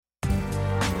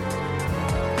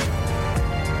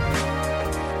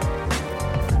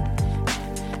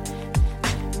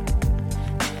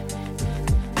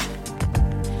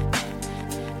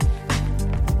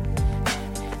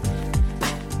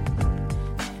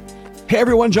Hey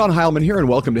everyone, John Heilman here, and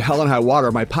welcome to Hell and High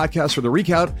Water, my podcast for the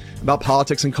recount about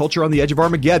politics and culture on the edge of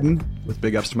Armageddon, with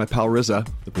big ups to my pal RZA,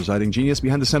 the presiding genius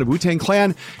behind the sound of Wu-Tang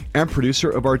Clan and producer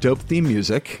of our dope theme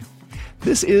music.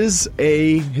 This is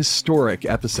a historic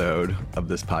episode of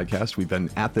this podcast. We've been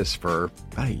at this for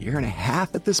about a year and a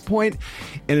half at this point,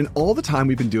 and in all the time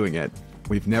we've been doing it,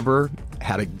 we've never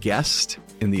had a guest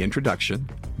in the introduction,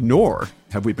 nor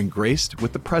have we been graced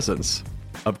with the presence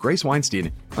of Grace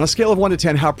Weinstein. On a scale of 1 to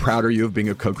 10, how proud are you of being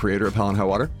a co-creator of Hell and High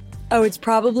Water? Oh, it's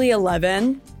probably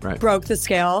 11. Right. Broke the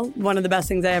scale. One of the best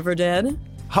things I ever did.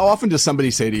 How often does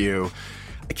somebody say to you,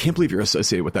 I can't believe you're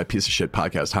associated with that piece of shit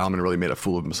podcast. Heilman really made a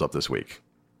fool of himself this week?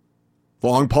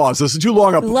 Long pause. This is too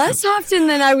long. Less often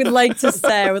than I would like to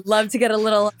say. I would love to get a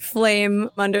little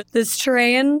flame under this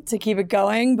train to keep it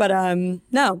going. But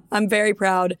no, I'm very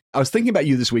proud. I was thinking about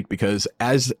you this week because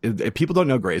if people don't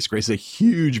know Grace is a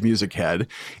huge music head.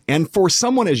 And for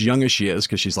someone as young as she is,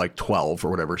 because she's like 12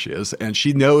 or whatever she is, and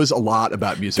she knows a lot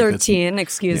about music. 13,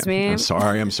 excuse me. I'm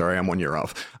sorry. I'm 1 year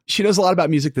off. She knows a lot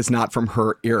about music that's not from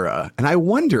her era. And I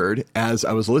wondered, as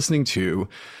I was listening to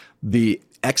the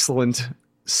excellent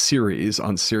series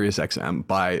on SiriusXM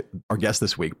by our guest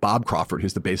this week, Bob Crawford,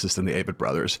 who's the bassist in the Avett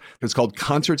Brothers. It's called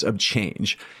Concerts of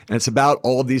Change. And it's about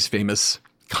all of these famous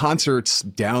concerts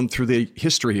down through the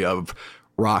history of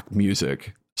rock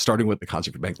music, starting with the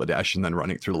concert for Bangladesh and then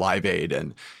running through Live Aid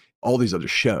and all these other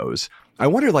shows. I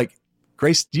wonder, like,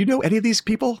 Grace, do you know any of these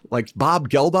people? Like Bob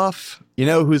Geldof,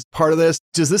 who's part of this?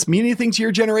 Does this mean anything to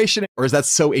your generation? Or is that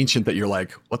so ancient that you're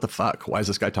like, what the fuck? Why is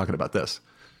this guy talking about this?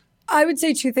 I would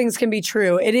say two things can be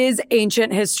true. It is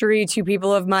ancient history to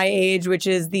people of my age, which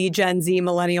is the Gen Z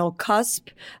millennial cusp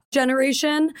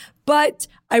generation. But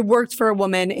I worked for a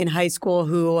woman in high school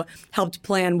who helped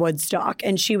plan Woodstock.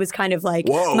 And she was kind of like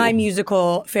my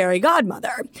musical fairy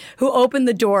godmother who opened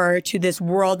the door to this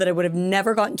world that I would have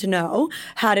never gotten to know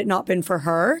had it not been for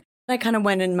her. I kind of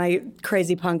went in my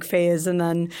crazy punk phase and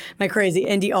then my crazy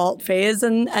indie alt phase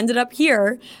and ended up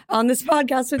here on this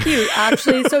podcast with you,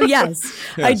 actually. So yes.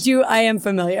 I am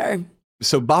familiar.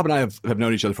 So Bob and I have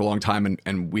known each other for a long time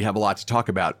and we have a lot to talk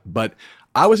about, but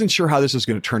I wasn't sure how this was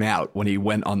going to turn out when he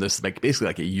went on this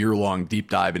basically a year-long deep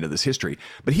dive into this history.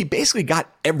 But he basically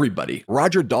got everybody.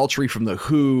 Roger Daltrey from The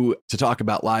Who to talk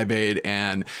about Live Aid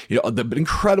and the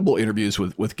incredible interviews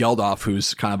with Geldof,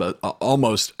 who's kind of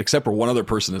almost, except for one other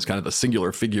person, is kind of a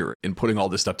singular figure in putting all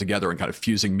this stuff together and kind of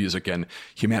fusing music and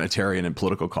humanitarian and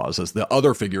political causes. The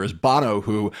other figure is Bono,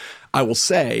 who I will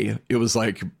say it was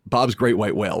like Bob's great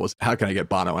white whale was how can I get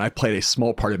Bono? And I played a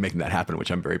small part of making that happen,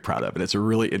 which I'm very proud of. And it's a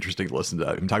really interesting to listen to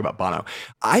him talk about Bono.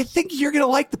 I think you're going to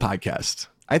like the podcast.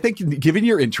 I think given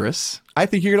your interests, I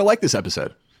think you're going to like this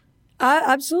episode.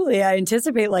 Absolutely. I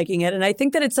anticipate liking it. And I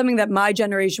think that it's something that my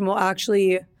generation will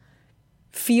actually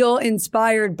feel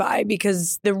inspired by,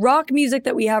 because the rock music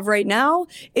that we have right now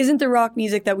isn't the rock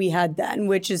music that we had then,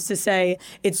 which is to say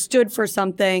it stood for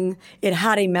something, it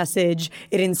had a message,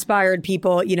 it inspired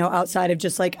people, outside of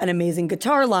just like an amazing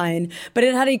guitar line, but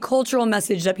it had a cultural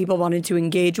message that people wanted to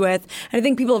engage with. And I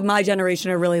think people of my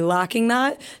generation are really lacking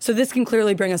that. So this can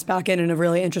clearly bring us back in a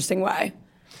really interesting way.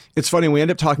 It's funny, we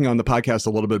end up talking on the podcast a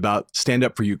little bit about Stand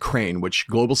Up for Ukraine, which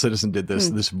Global Citizen did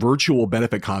this virtual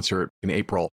benefit concert in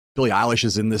April. Billie Eilish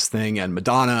is in this thing, and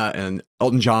Madonna and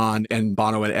Elton John and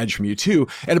Bono and Edge from U2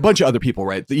 and a bunch of other people,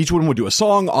 right? Each one would do a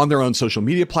song on their own social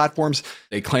media platforms.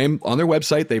 They claim on their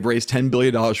website they've raised $10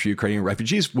 billion for Ukrainian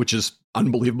refugees, which is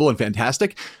unbelievable and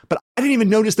fantastic. But I didn't even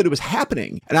notice that it was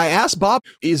happening. And I asked Bob,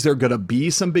 is there going to be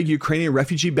some big Ukrainian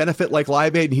refugee benefit like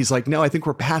Live Aid? And he's like, no, I think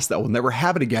we're past that. We'll never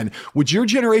have it again. Would your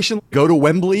generation go to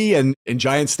Wembley and in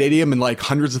Giant Stadium and like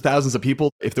hundreds of thousands of people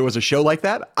if there was a show like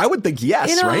that? I would think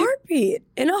yes, right?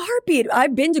 In a heartbeat.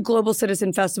 I've been to Global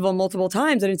Citizen Festival multiple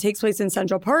times and it takes place in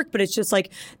Central Park, but it's just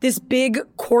like this big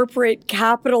corporate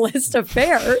capitalist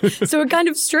affair. So it kind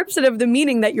of strips it of the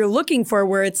meaning that you're looking for,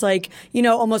 where it's like,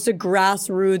 almost a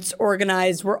grassroots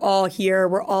organized, we're all here,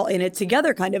 we're all in it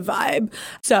together kind of vibe.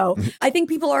 So I think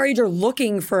people our age are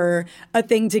looking for a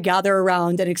thing to gather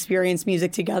around and experience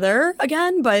music together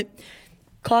again, but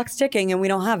clock's ticking and we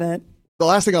don't have it. The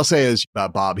last thing I'll say is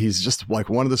about Bob. He's just like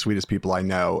one of the sweetest people I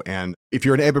know. And if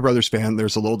you're an Avett Brothers fan,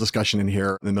 there's a little discussion in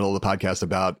here in the middle of the podcast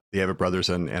about the Avett Brothers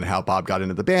and how Bob got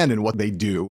into the band and what they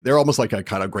do. They're almost like a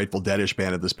kind of Grateful Dead-ish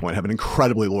band at this point, have an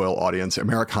incredibly loyal audience,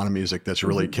 Americana music that's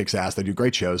really kicks ass. They do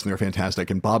great shows and they're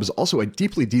fantastic. And Bob is also a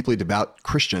deeply, deeply devout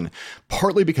Christian,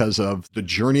 partly because of the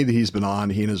journey that he's been on,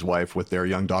 he and his wife, with their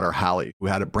young daughter, Hallie, who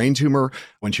had a brain tumor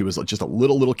when she was just a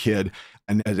little kid.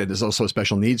 And is also a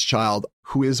special needs child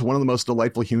who is one of the most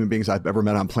delightful human beings I've ever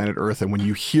met on planet Earth. And when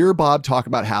you hear Bob talk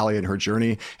about Hallie and her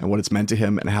journey and what it's meant to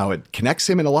him and how it connects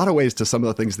him in a lot of ways to some of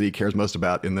the things that he cares most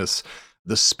about in this,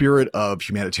 the spirit of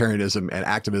humanitarianism and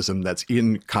activism that's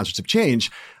in Concerts of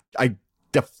Change. I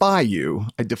defy you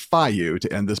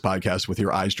to end this podcast with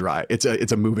your eyes dry. It's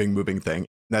a moving thing.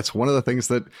 That's one of the things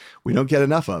that we don't get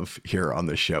enough of here on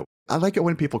this show. I like it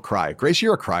when people cry. Grace,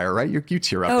 you're a crier, right? You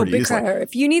tear up pretty easily. Crier.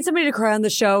 If you need somebody to cry on the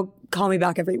show, call me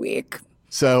back every week.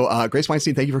 So Grace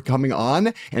Weinstein, thank you for coming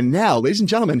on. And now, ladies and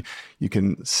gentlemen, you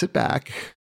can sit back,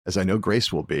 as I know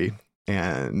Grace will be,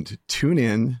 and tune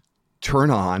in, turn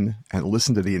on, and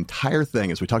listen to the entire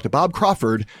thing as we talk to Bob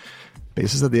Crawford,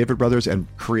 bassist of the Avett Brothers and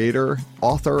creator,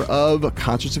 author of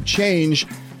Concerts of Change,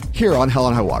 here on Hell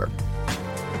and High Water.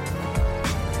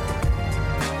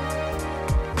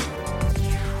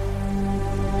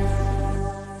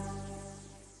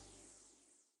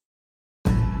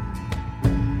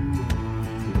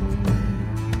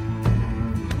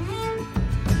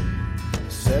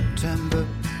 September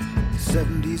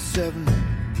 77,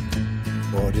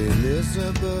 Port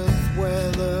Elizabeth,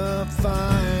 weather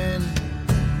fine.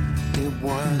 It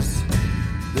was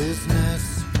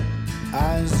business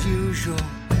as usual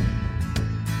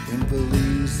in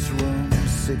police room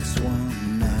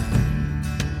 619.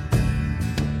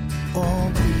 Oh,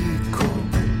 be cool,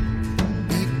 because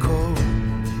be cool.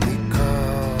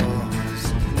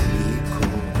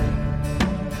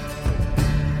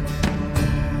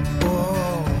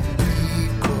 Oh,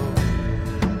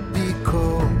 be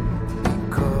cool,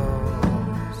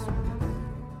 because.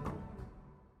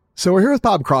 So we're here with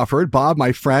Bob Crawford. Bob,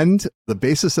 my friend, the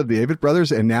bassist of the Avett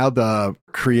Brothers, and now the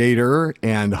creator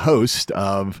and host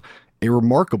of a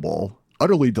remarkable,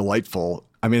 utterly delightful,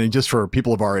 I mean, just for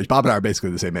people of our age, Bob and I are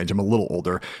basically the same age. I'm a little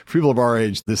older. For people of our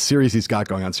age, this series he's got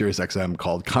going on SiriusXM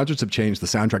called Concerts of Change, the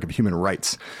Soundtrack of Human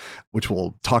Rights, which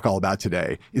we'll talk all about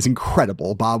today, is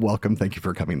incredible. Bob, welcome. Thank you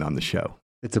for coming on the show.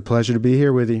 It's a pleasure to be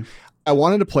here with you. I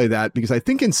wanted to play that because I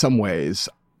think in some ways,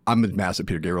 I'm a massive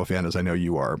Peter Gabriel fan, as I know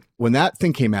you are. When that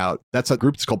thing came out, that's a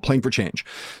group that's called Playing for Change.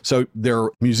 So there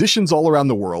are musicians all around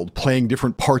the world playing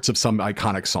different parts of some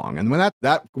iconic song. And when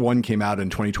that one came out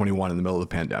in 2021 in the middle of the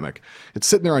pandemic, it's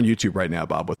sitting there on YouTube right now,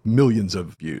 Bob, with millions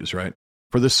of views, right?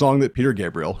 For this song that Peter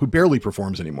Gabriel, who barely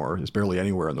performs anymore, is barely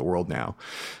anywhere in the world now,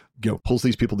 pulls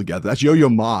these people together. That's Yo-Yo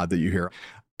Ma that you hear.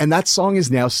 And that song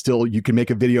is now still, you can make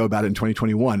a video about it in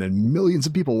 2021 and millions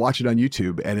of people watch it on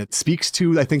YouTube. And it speaks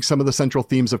to, I think, some of the central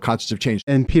themes of Concerts of Change.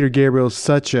 And Peter Gabriel's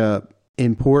such a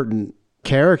important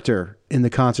character in the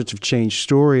Concerts of Change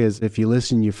story, as if you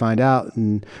listen, you find out,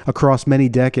 and across many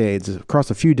decades,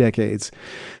 across a few decades.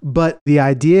 But the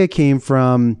idea came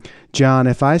from, John,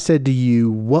 if I said to you,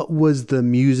 what was the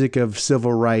music of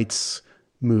civil rights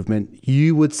movement?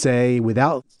 You would say,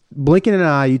 without blinking an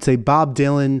eye, you'd say Bob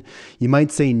Dylan, you might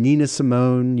say Nina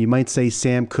Simone, you might say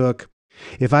Sam Cooke.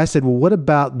 If I said, well, what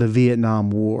about the Vietnam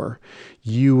War?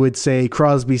 You would say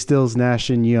Crosby, Stills, Nash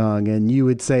and Young, and you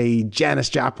would say Janis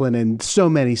Joplin, and so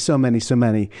many.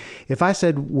 If I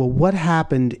said, well, what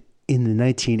happened in the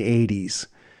 1980s?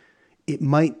 It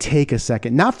might take a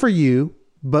second. Not for you,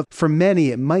 but for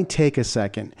many, it might take a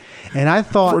second. And I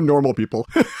thought... For normal people.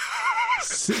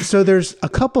 So there's a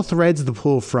couple threads to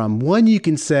pull from. One, you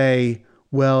can say,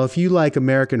 well, if you like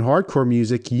American hardcore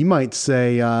music, you might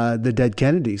say the Dead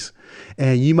Kennedys,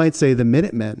 and you might say the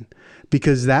Minutemen,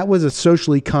 because that was a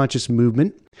socially conscious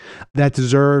movement that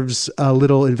deserves a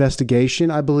little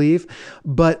investigation, I believe.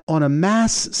 But on a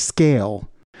mass scale,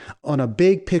 on a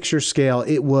big picture scale,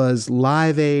 it was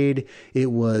Live Aid,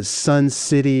 it was Sun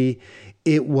City,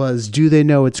 it was Do They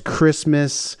Know It's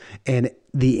Christmas, and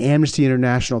the Amnesty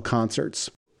International concerts.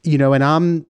 And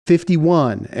I'm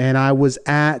 51, and I was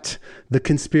at the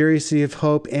Conspiracy of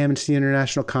Hope Amnesty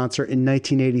International concert in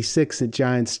 1986 at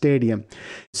Giant Stadium.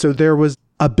 So there was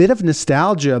a bit of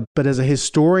nostalgia, but as a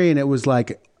historian, it was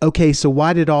like, okay, so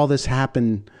why did all this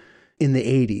happen in the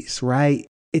 80s, right?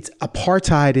 It's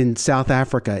apartheid in South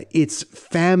Africa. It's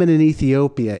famine in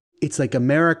Ethiopia. It's like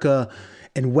America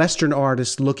and Western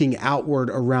artists looking outward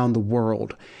around the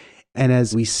world. And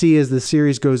as we see as the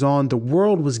series goes on, the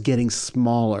world was getting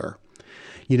smaller.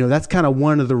 That's kind of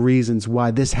one of the reasons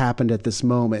why this happened at this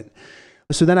moment.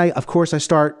 So then I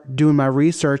start doing my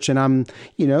research, and I'm,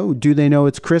 Do They Know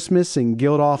It's Christmas? And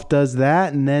Geldof does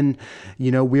that. And then,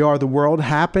 We Are the World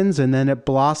happens, and then it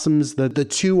blossoms. The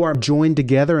two are joined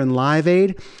together in Live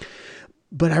Aid.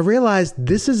 But I realized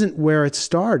this isn't where it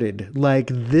started. Like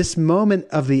this moment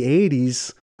of the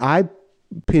 80s, I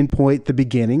pinpoint the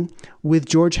beginning with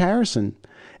George Harrison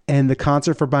and the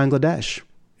concert for Bangladesh.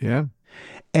 Yeah.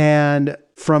 And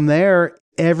from there,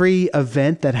 every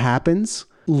event that happens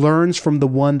learns from the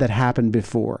one that happened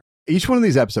before. Each one of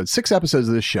these episodes, 6 episodes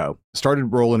of this show, started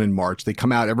rolling in March. They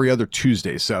come out every other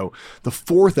Tuesday. So the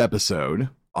 4th episode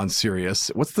on Sirius,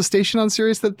 what's the station on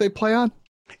Sirius that they play on?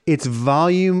 It's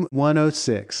Volume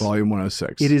 106. Volume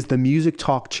 106. It is the Music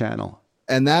Talk channel.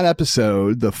 And that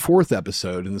episode, the 4th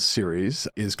episode in the series,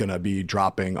 is going to be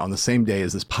dropping on the same day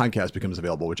as this podcast becomes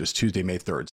available, which is Tuesday, May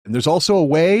 3rd. And there's also a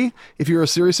way, if you're a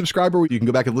Sirius subscriber, where you can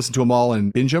go back and listen to them all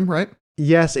and binge them, right?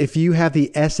 Yes, if you have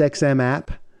the SXM app,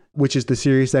 which is the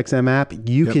SiriusXM app,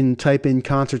 you can type in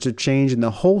Concerts of Change and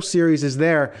the whole series is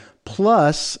there.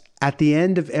 Plus, at the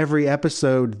end of every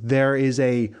episode, there is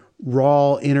a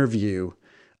raw interview.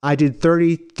 I did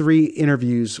 33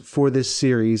 interviews for this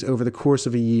series over the course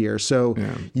of a year. So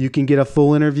you can get a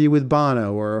full interview with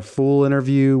Bono or a full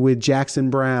interview with Jackson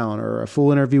Browne or a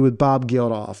full interview with Bob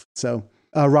Geldof. So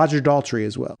Roger Daltrey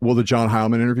as well. Will the John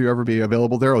Heilman interview ever be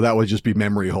available there? Or that would just be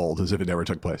memory hold as if it never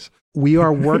took place? We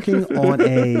are working on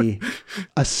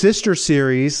a sister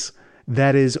series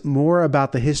that is more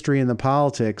about the history and the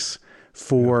politics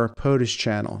for POTUS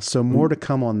channel. So more to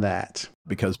come on that.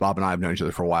 Because Bob and I have known each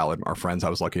other for a while and our friends, I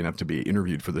was lucky enough to be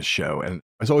interviewed for this show. And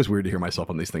it's always weird to hear myself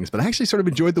on these things, but I actually sort of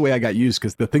enjoyed the way I got used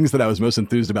because the things that I was most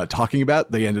enthused about talking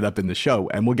about, they ended up in the show.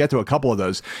 And we'll get to a couple of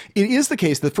those. It is the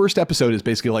case. The first episode is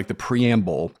basically like the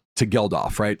preamble to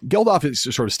Geldof, right? Geldof is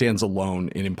sort of stands alone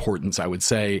in importance, I would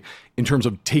say, in terms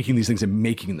of taking these things and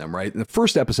making them, right? And the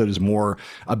first episode is more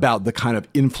about the kind of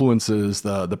influences,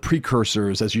 the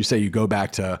precursors. As you say, you go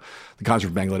back to the concert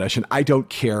of Bangladesh. And I don't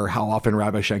care how often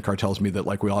Ravi Shankar tells me that,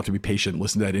 like, we all have to be patient,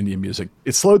 listen to that Indian music.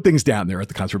 It slowed things down there at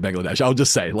the concert of Bangladesh. I'll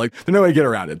just say, like, there's no way to get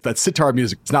around it. That sitar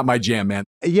music, it's not my jam, man.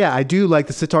 Yeah, I do like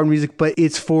the sitar music, but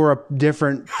it's for a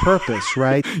different purpose,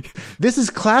 right? This is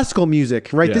classical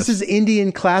music, right? Yes. This is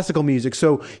Indian classical music.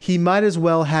 So he might as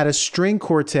well had a string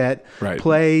quartet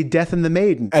play Death and the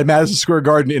Maiden. At Madison Square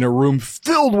Garden in a room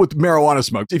filled with marijuana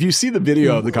smoke. If you see the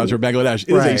video of the concert of Bangladesh,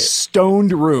 it is a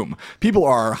stoned room. People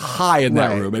are high in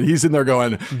that room, and he's in there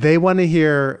going, they want to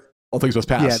hear All Things Must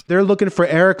Pass. Yeah, they're looking for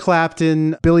Eric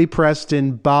Clapton, Billy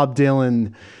Preston, Bob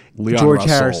Dylan, Leon George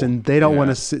Russell. Harrison. They don't want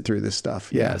to sit through this stuff.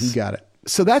 Yes. You got it.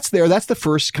 So that's there. That's the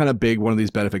first kind of big one of these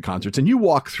benefit concerts. And you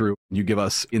walk through, you give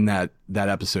us in that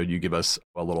episode, you give us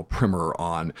a little primer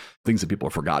on things that people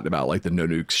have forgotten about, like the No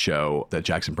Nukes show that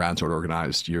Jackson Browne sort of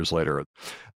organized years later.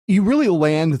 You really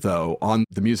land, though, on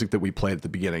the music that we played at the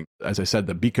beginning. As I said,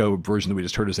 the Biko version that we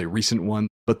just heard is a recent one,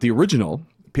 but the original,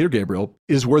 Peter Gabriel,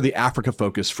 is where the Africa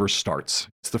focus first starts.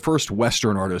 It's the first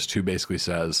Western artist who basically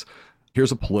says,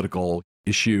 here's a political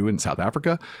issue in South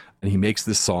Africa, and he makes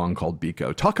this song called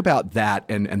Biko. Talk about that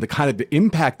and the kind of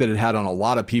impact that it had on a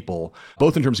lot of people,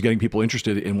 both in terms of getting people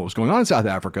interested in what was going on in South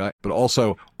Africa, but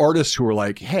also artists who were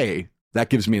like, hey, that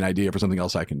gives me an idea for something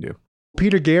else I can do.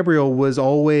 Peter Gabriel was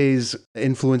always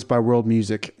influenced by world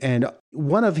music. And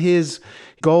one of his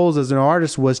goals as an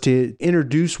artist was to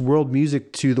introduce world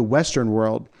music to the Western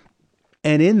world.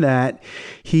 And in that,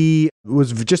 he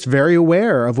was just very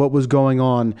aware of what was going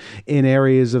on in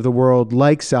areas of the world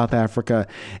like South Africa.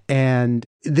 And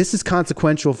this is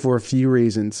consequential for a few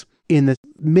reasons. In the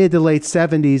mid to late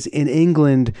 70s in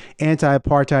England,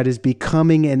 anti-apartheid is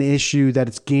becoming an issue that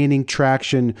it's gaining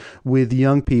traction with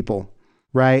young people,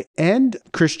 right? And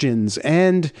Christians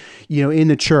and, in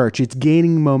the church, it's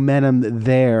gaining momentum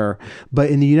there.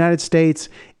 But in the United States,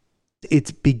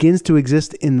 it begins to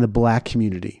exist in the Black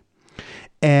community.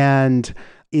 And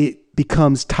it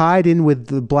becomes tied in with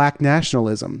the Black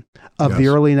nationalism of the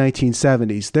early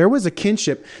 1970s. There was a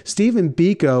kinship. Stephen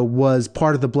Biko was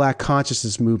part of the Black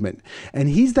consciousness movement, and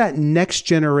he's that next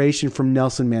generation from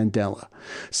Nelson Mandela.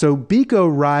 So Biko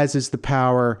rises to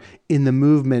power in the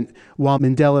movement while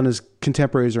Mandela and his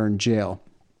contemporaries are in jail.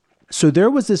 So there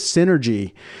was this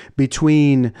synergy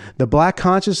between the Black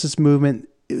consciousness movement,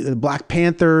 the Black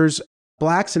Panthers.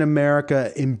 Blacks in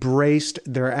America embraced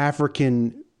their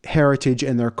African heritage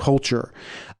and their culture,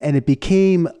 and it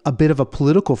became a bit of a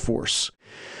political force.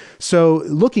 So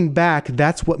looking back,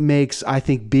 that's what makes, I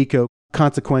think, Biko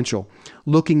consequential.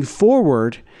 Looking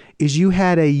forward is you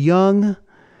had a young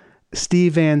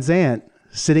Steve Van Zandt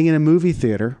sitting in a movie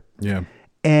theater. Yeah.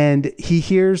 And he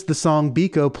hears the song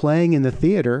Biko playing in the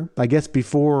theater, I guess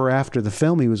before or after the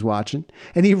film he was watching.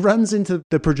 And he runs into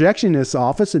the projectionist's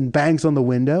office and bangs on the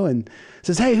window and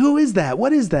says, "Hey, who is that?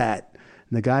 What is that?"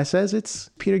 And the guy says, "It's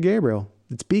Peter Gabriel.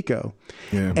 It's Biko."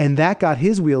 Yeah. And that got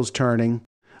his wheels turning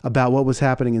about what was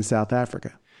happening in South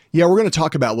Africa. Yeah, we're going to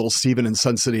talk about Little Steven and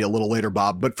Sun City a little later,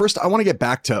 Bob. But first, I want to get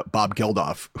back to Bob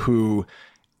Geldof, who,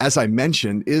 as I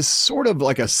mentioned, is sort of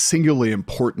like a singularly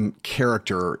important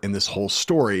character in this whole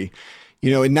story.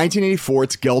 In 1984,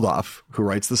 it's Geldof who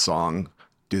writes the song,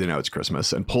 Do They Know It's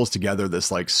Christmas, and pulls together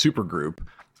this like super group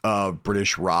of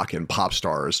British rock and pop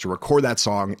stars to record that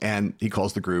song, and he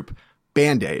calls the group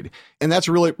Band-Aid. And that's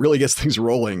really gets things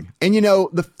rolling. And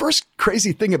the first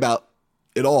crazy thing about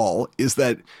it all is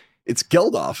that it's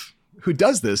Geldof who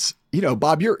does this.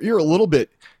 Bob, you're a little bit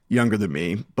younger than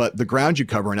me, but the ground you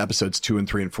cover in episodes 2 and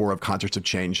 3 and 4 of Concerts of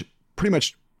Change pretty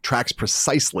much tracks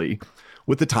precisely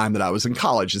with the time that I was in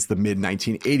college. It's the mid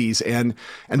 1980s. And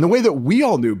the way that we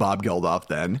all knew Bob Geldof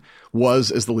then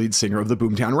was as the lead singer of the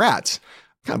Boomtown Rats,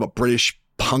 kind of a British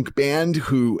punk band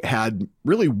who had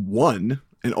really one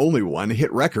and only one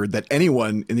hit record that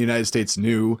anyone in the United States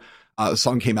knew. A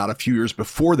song came out a few years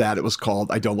before that. It was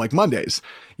called I Don't Like Mondays.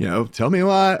 Tell me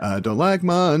why I don't like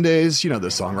Mondays. You know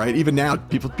this song, right? Even now,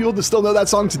 people still know that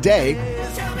song today.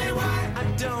 Tell me why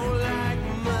I don't like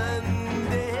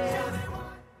Monday.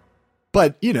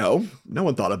 But, no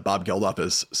one thought of Bob Geldof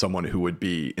as someone who would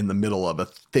be in the middle of a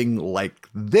thing like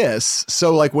this.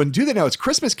 So like when Do They Know It's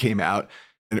Christmas came out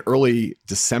in early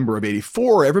December of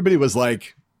 84, everybody was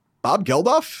like, Bob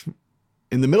Geldof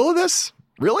in the middle of this?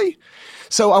 Really?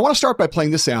 So I want to start by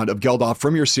playing the sound of Geldof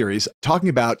from your series, talking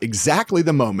about exactly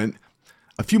the moment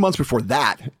a few months before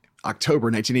that, October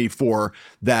 1984,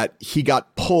 that he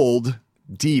got pulled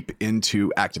deep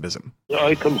into activism.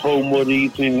 I come home one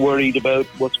evening worried about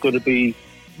what's going to be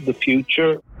the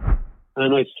future.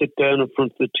 And I sit down in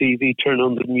front of the TV, turn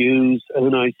on the news,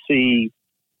 and I see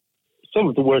some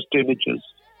of the worst images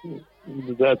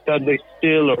that they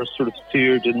still are sort of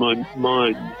seared in my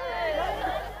mind.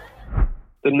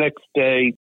 The next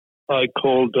day, I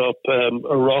called up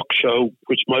a rock show,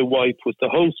 which my wife was the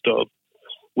host of,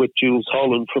 with Jools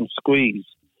Holland from Squeeze.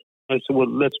 I said, well,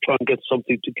 let's try and get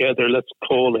something together. Let's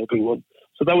call everyone.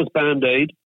 So that was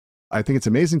Band-Aid. I think it's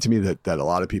amazing to me that a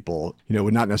lot of people,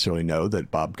 would not necessarily know that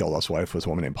Bob Geldof's wife was a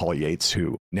woman named Paula Yates,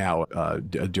 who now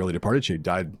dearly departed. She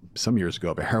died some years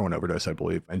ago of a heroin overdose, I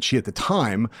believe. And she at the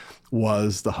time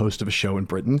was the host of a show in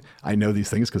Britain. I know these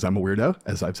things because I'm a weirdo,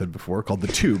 as I've said before, called The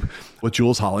Tube with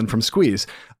Jools Holland from Squeeze.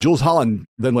 Jools Holland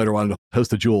then later wanted to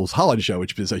host the Jools Holland Show,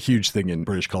 which is a huge thing in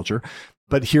British culture.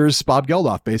 But here's Bob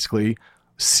Geldof basically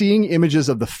seeing images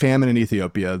of the famine in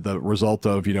Ethiopia, the result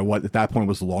of, what at that point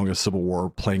was the longest civil war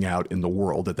playing out in the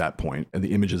world at that point. And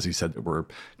the images he said were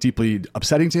deeply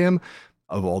upsetting to him,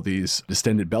 of all these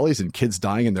distended bellies and kids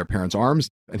dying in their parents' arms.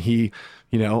 And he,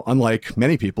 unlike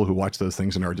many people who watch those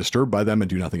things and are disturbed by them and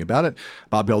do nothing about it,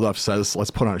 Bob Geldof says, let's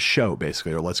put on a show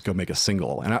basically, or let's go make a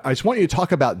single. And I just want you to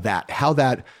talk about that,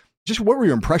 what were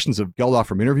your impressions of Geldof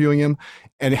from interviewing him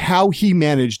and how he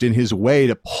managed in his way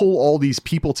to pull all these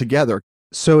people together?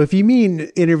 So if you mean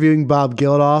interviewing Bob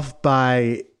Geldof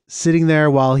by sitting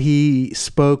there while he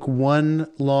spoke one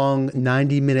long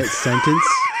 90-minute sentence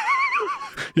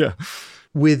yeah,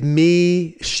 with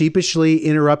me sheepishly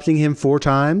interrupting him 4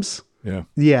 times.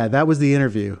 Yeah, that was the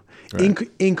interview. Right.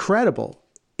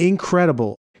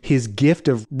 Incredible. His gift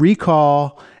of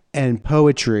recall and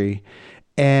poetry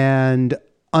and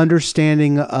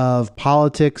understanding of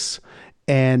politics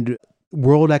and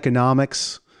world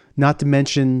economics, not to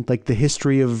mention like the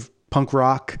history of punk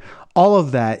rock, all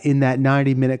of that in that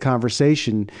 90-minute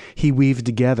conversation he weaved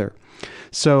together.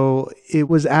 So it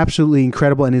was absolutely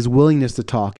incredible, and his willingness to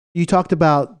talk. You talked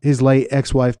about his late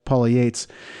ex-wife, Paula Yates.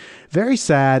 Very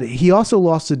sad. He also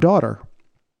lost a daughter.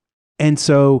 And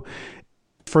so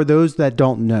for those that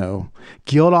don't know,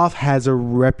 Geldof has a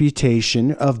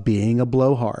reputation of being a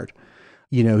blowhard.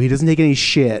 He doesn't take any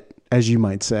shit, as you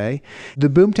might say. The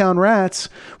Boomtown Rats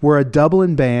were a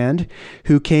Dublin band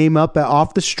who came up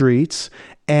off the streets,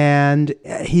 and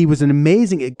he was an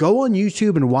amazing... Go on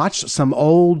YouTube and watch some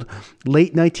old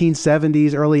late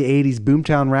 1970s, early 80s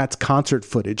Boomtown Rats concert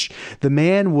footage. The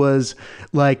man was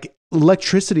like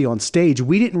electricity on stage.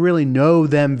 We didn't really know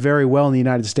them very well in the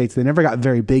United States. They never got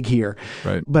very big here.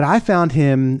 Right. But I found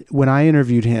him, when I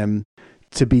interviewed him,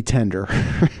 to be tender.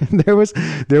 There was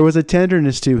a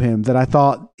tenderness to him that I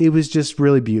thought it was just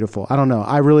really beautiful. I don't know.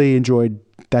 I really enjoyed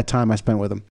that time I spent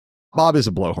with him. Bob is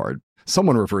a blowhard.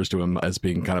 Someone refers to him as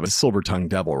being kind of a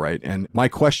silver-tongued devil, right? And my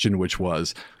question, which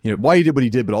was, why he did what he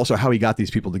did, but also how he got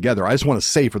these people together. I just want to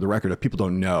say for the record, if people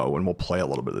don't know, and we'll play a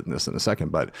little bit of this in a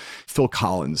second, but Phil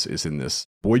Collins is in this,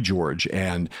 Boy George,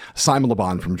 and Simon Le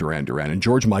Bon from Duran Duran, and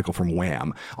George Michael from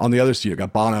Wham. On the other side, you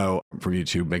got Bono from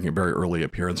U2 making a very early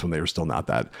appearance when they were still not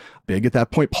that big at that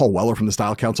point. Paul Weller from the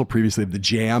Style Council, previously of The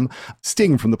Jam.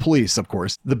 Sting from the Police, of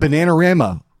course. The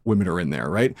Bananarama women are in there,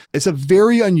 right? It's a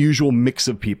very unusual mix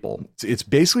of people. It's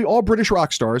basically all British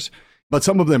rock stars, but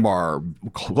some of them are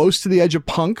close to the edge of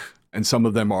punk, and some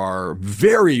of them are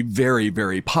very, very,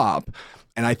 very pop.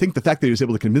 And I think the fact that he was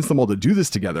able to convince them all to do this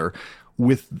together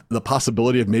with the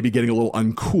possibility of maybe getting a little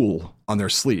uncool on their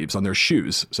sleeves, on their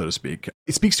shoes, so to speak,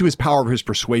 it speaks to his power of his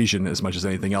persuasion as much as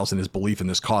anything else and his belief in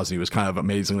this cause. And he was kind of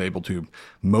amazingly able to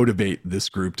motivate this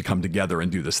group to come together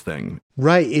and do this thing.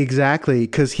 Right, exactly.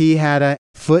 Because he had a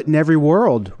foot in every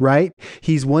world, right?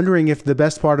 He's wondering if the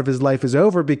best part of his life is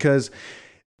over because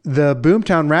the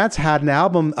Boomtown Rats had an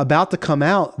album about to come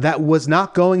out that was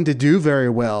not going to do very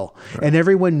well. Right. And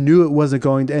everyone knew it wasn't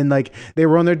going to, and like they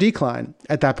were on their decline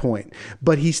at that point.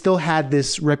 But he still had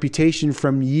this reputation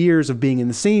from years of being in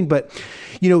the scene. But,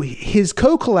 you know, his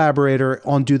co-collaborator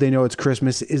on Do They Know It's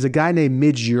Christmas is a guy named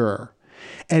Midge Ure.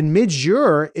 And Midge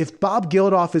Ure, if Bob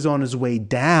Geldof is on his way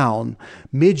down,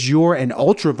 Midge Ure and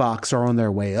Ultravox are on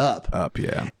their way up. Up,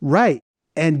 yeah. Right.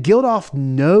 And Geldof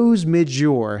knows Midge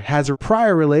Ure, has a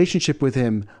prior relationship with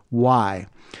him. Why?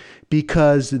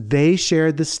 Because they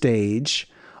shared the stage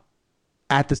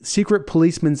at the Secret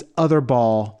Policeman's Other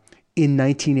Ball in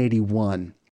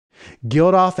 1981.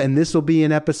 Geldof, and this will be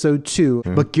in episode 2,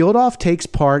 but Geldof takes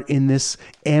part in this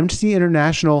Amnesty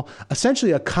International,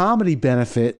 essentially a comedy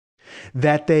benefit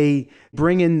that they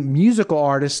bring in musical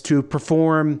artists to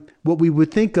perform what we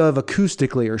would think of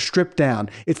acoustically or stripped down.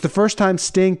 It's the first time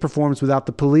Sting performs without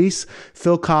the Police.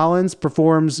 Phil Collins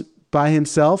performs by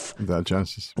himself without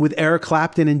Genesis, with Eric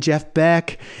Clapton and Jeff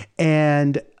Beck.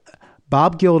 And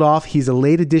Bob Geldof, he's a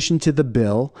late addition to the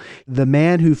bill. The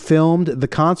man who filmed the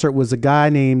concert was a guy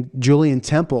named Julian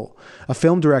Temple, a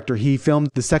film director. He filmed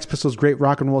the Sex Pistols' Great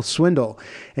Rock and Roll Swindle.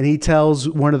 And he tells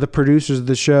one of the producers of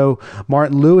the show,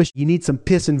 Martin Lewis, you need some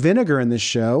piss and vinegar in this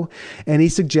show. And he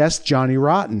suggests Johnny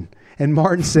Rotten. And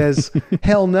Martin says,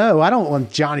 hell no, I don't want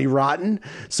Johnny Rotten.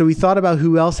 So he thought about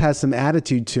who else has some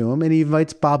attitude to him, and he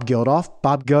invites Bob Geldof.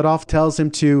 Bob Geldof tells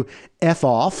him to F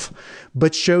off,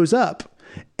 but shows up.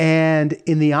 And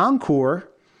in the encore,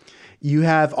 you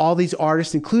have all these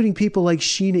artists, including people like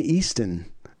Sheena Easton,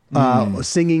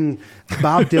 singing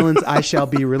Bob Dylan's I Shall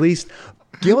Be Released.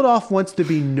 Geldof wants to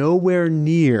be nowhere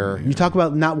near. You talk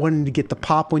about not wanting to get the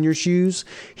pop on your shoes.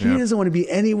 He doesn't want to be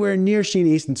anywhere near Sheena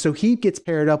Easton. So he gets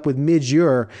paired up with Midge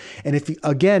Ure. And if you,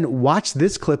 again, watch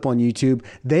this clip on YouTube,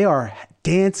 they are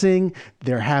dancing.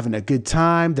 They're having a good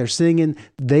time. They're singing.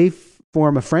 They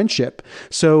form a friendship.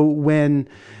 So when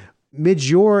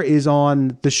Midge Ure is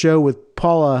on the show with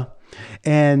Paula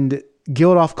and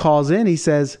Geldof calls in, he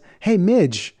says, hey,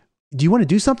 Midge, do you want to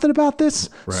do something about this?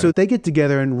 Right. So they get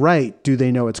together and write Do They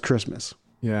Know It's Christmas?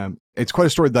 Yeah. It's quite a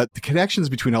story that the connections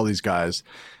between all these guys.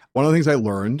 One of the things I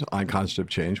learned on Concept of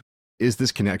Change is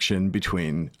this connection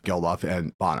between Geldof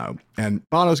and Bono. And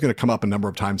Bono is going to come up a number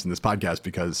of times in this podcast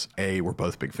because A, we're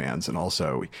both big fans. And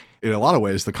also in a lot of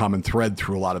ways, the common thread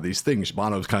through a lot of these things,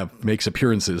 Bono kind of makes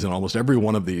appearances in almost every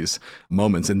one of these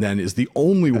moments. And then is the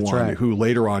only one who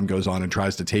later on goes on and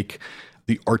tries to take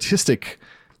the artistic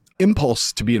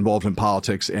impulse to be involved in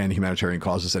politics and humanitarian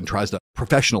causes and tries to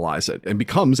professionalize it and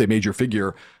becomes a major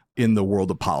figure in the world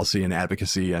of policy and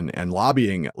advocacy and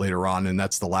lobbying later on. And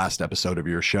that's the last episode of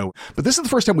your show. But this is the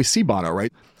first time we see Bono,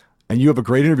 right? And you have a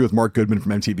great interview with Mark Goodman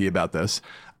from MTV about this,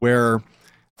 where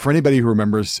for anybody who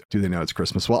remembers Do They Know It's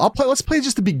Christmas? Well, let's play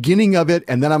just the beginning of it,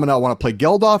 and then I'm going to want to play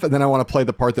Geldof, and then I want to play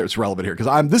the part that's relevant here,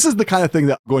 because this is the kind of thing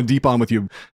that I'm going deep on with you,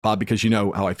 Bob, because you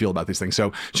know how I feel about these things.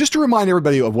 So just to remind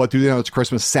everybody of what Do They Know It's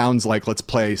Christmas sounds like, let's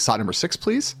play SOT number 6,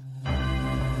 please.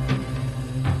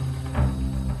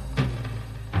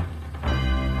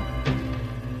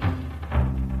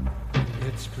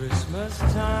 It's Christmas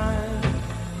time.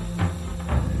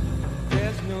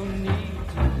 There's no need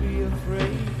to be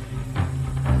afraid.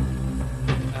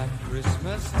 At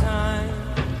Christmas time,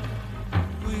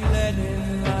 we let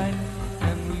in light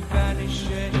and we banish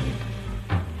shade.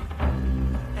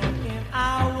 And in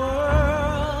our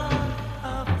world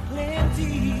of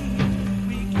plenty,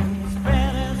 we can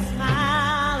spread a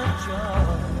smile of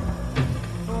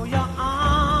joy. Throw your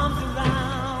arms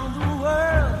around the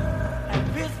world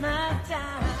at Christmas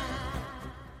time.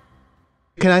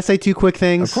 Can I say two quick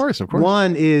things? Of course.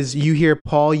 One is you hear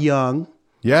Paul Young.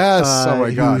 Yes. Oh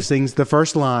my God. Who sings the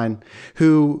first line,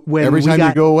 who, when every time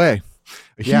you go away.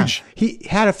 Huge. He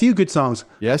had a few good songs.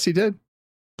 Yes, he did.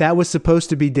 That was supposed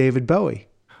to be David Bowie,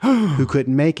 who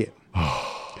couldn't make it.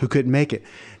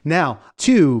 Now,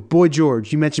 2, Boy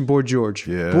George. You mentioned Boy George.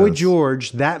 Yes. Boy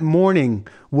George that morning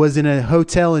was in a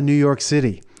hotel in New York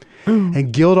City.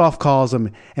 And Geldof calls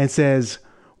him and says,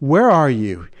 where are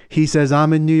you? He says,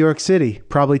 I'm in New York City,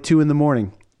 probably 2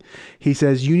 a.m. He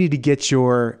says, you need to get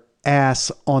your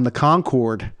ass on the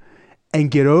Concorde and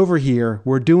get over here.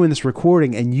 We're doing this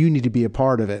recording and you need to be a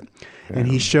part of it. Yeah. And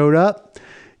he showed up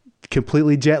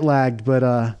completely jet lagged,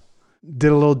 but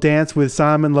Did a little dance with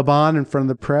Simon Le Bon in front of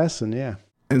the press, and yeah.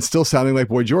 And still sounding like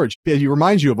Boy George. Yeah, he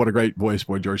reminds you of what a great voice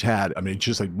Boy George had. I mean,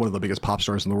 just like one of the biggest pop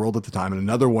stars in the world at the time. And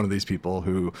another one of these people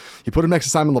who, you put him next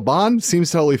to Simon Le Bon,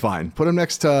 seems totally fine. Put him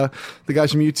next to the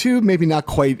guys from U2, maybe not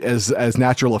quite as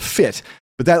natural a fit.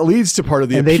 But that leads to part of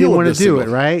the and appeal they didn't want to do it,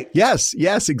 right? Yes,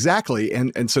 exactly.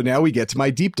 And so now we get to my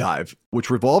deep dive, which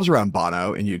revolves around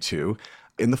Bono and U2.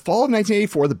 In the fall of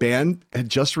 1984, the band had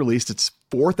just released its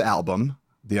fourth album,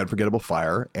 The Unforgettable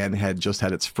Fire, and had just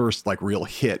had its first like real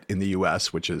hit in the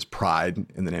US, which is Pride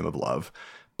in the Name of Love.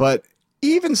 But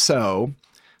even so,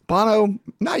 Bono,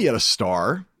 not yet a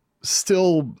star,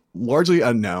 still largely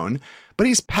unknown, but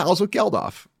he's pals with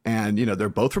Geldof. And, you know, they're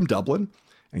both from Dublin,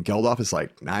 and Geldof is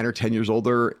like 9 or 10 years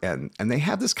older, and they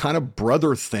have this kind of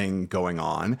brother thing going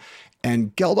on.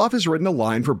 And Geldof has written a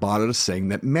line for Bono to sing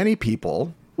that many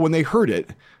people, when they heard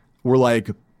it, were like,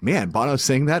 man, Bono's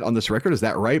saying that on this record? Is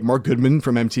that right? Mark Goodman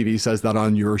from MTV says that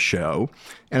on your show.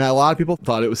 And a lot of people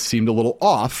thought it seemed a little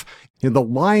off. You know, the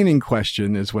line in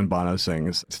question is when Bono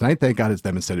sings, "Tonight, thank God it's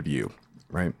them instead of you,"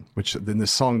 right? Which then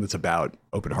this song that's about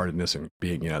open-heartedness and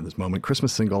being, you know, this moment,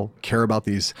 Christmas single, care about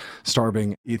these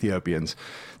starving Ethiopians.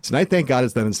 "Tonight, thank God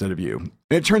it's them instead of you." And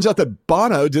it turns out that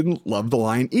Bono didn't love the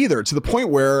line either, to the point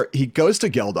where he goes to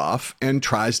Geldof and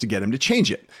tries to get him to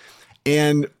change it.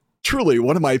 And truly,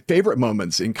 one of my favorite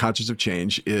moments in Conscious of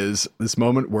Change is this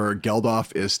moment where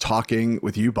Geldof is talking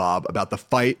with you, Bob, about the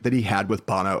fight that he had with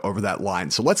Bono over that line.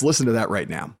 So let's listen to that right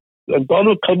now. And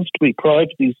Bono comes to me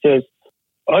privately, he says,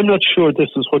 "I'm not sure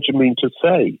this is what you mean to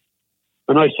say."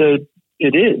 And I said,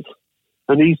 "It is."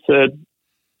 And he said,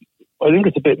 "I think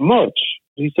it's a bit much."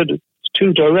 He said, "It's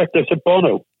too direct." I said,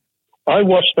 "Bono, I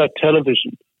watched that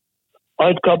television.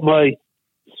 I've got my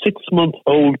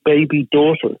 6-month-old baby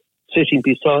daughter sitting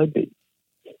beside me.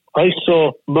 I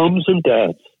saw mums and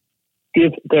dads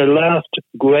give their last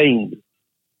grain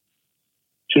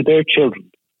to their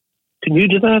children. Can you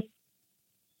do that?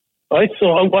 I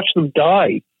watched them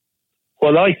die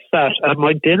while I sat at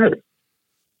my dinner.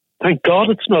 Thank God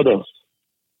it's not us.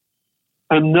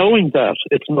 And knowing that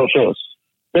it's not us,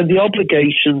 then the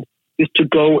obligation is to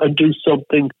go and do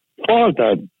something for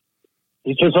them."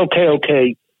 He says,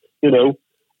 okay, you know,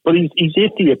 but he's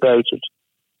iffy about it.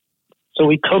 So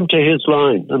we come to his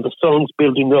line, and the song's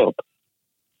building up.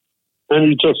 And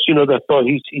he just, you know, that boy,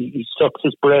 he sucks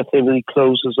his breath in and he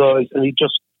closes his eyes and he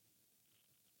just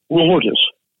roared it.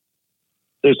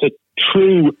 There's a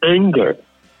true anger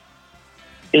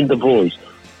in the voice,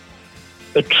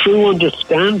 a true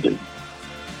understanding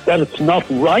that it's not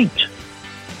right,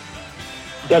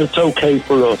 that it's okay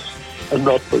for us and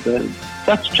not for them.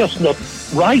 That's just not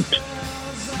right.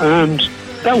 And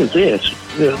that was it.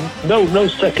 No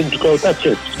second to go. That's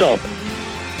it. Stop.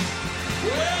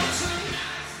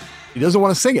 He doesn't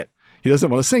want to sing it. Does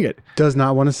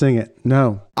not want to sing it.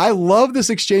 No. I love this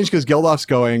exchange because Geldof's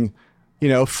going, you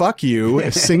know, fuck you,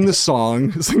 sing the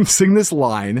song, sing this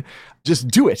line, just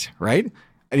do it, right?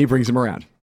 And he brings him around.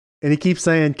 And he keeps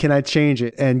saying, "Can I change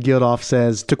it?" And Geldof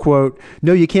says, to quote,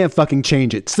 "No, you can't fucking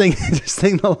change it. Just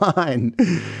sing the line."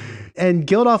 And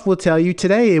Geldof will tell you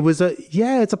today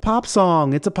it's a pop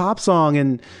song. It's a pop song.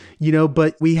 And, you know,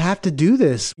 but we have to do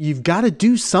this. You've got to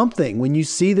do something. When you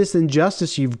see this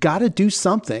injustice, you've got to do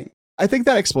something. I think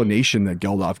that explanation that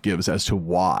Geldof gives as to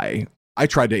why, I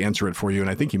tried to answer it for you, and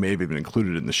I think you may have even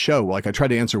included it in the show. Like, I tried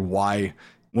to answer why,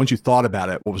 once you thought about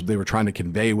it, what was they were trying to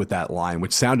convey with that line,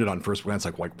 which sounded on first glance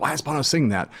like why is Bono singing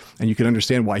that? And you can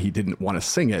understand why he didn't want to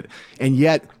sing it. And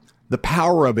yet the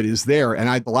power of it is there.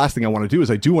 And the last thing I want to do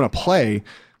is I do want to play,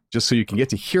 just so you can get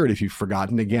to hear it if you've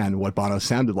forgotten again what Bono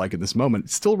sounded like at this moment.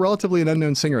 It's still relatively an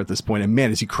unknown singer at this point, and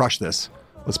man, has he crushed this.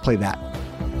 Let's play that.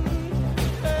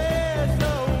 There's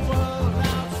no world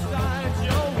outside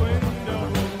your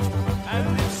window,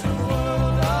 and it's a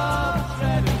world of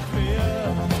dread and fear,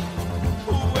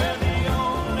 where the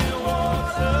only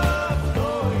water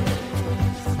flows,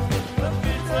 the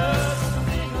bitter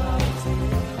sting of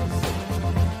tears,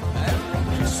 and the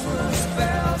Christmas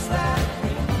bells that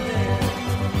ring there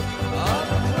are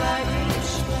the clanging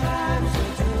chimes of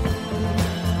doom.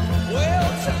 Well,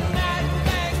 tonight,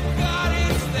 thank God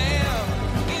it's them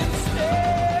instead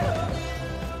of you.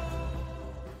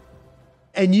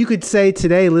 And you could say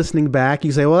today, listening back,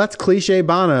 you say, well, that's cliche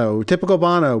Bono, typical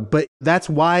Bono. But that's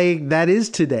why that is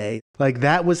today. Like,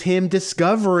 that was him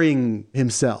discovering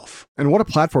himself. And what a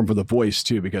platform for the voice,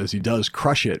 too, because he does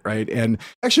crush it, right? And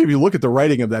actually, if you look at the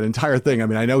writing of that entire thing, I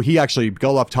mean, I know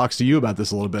Geldof talks to you about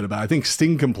this a little bit, I think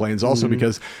Sting complains also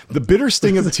because the bitter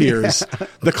sting of tears,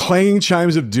 the clanging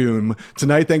chimes of doom,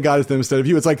 tonight, thank God it's them instead of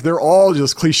you. It's like they're all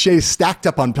just cliches stacked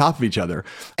up on top of each other.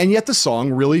 And yet the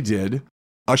song really did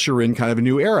usher in kind of a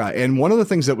new era. And one of the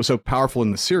things that was so powerful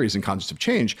in the series in Conscience of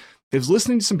Change is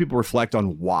listening to some people reflect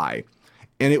on why.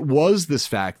 And it was this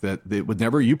fact that it would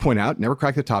never, you point out, never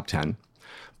crack the top 10,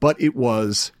 but it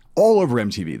was all over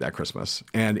MTV that Christmas.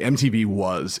 And MTV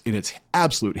was in its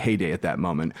absolute heyday at that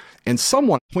moment. And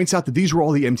someone points out that these were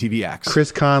all the MTV acts.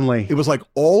 Chris Conley. It was like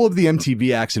all of the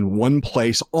MTV acts in one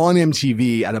place on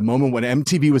MTV at a moment when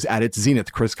MTV was at its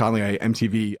zenith. Chris Conley, a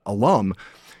MTV alum.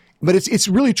 But it's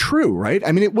really true, right?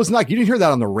 I mean, it was not, you didn't hear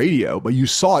that on the radio, but you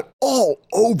saw it all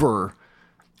over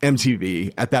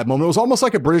MTV at that moment. It was almost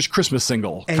like a British Christmas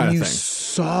single kind of And thing. you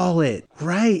saw it,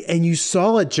 right? And you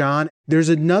saw it, John. There's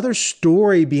another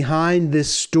story behind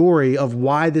this story of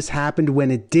why this happened when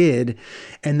it did,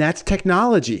 and that's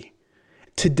technology.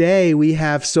 Today, we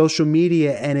have social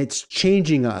media, and it's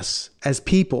changing us as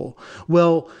people.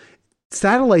 Well,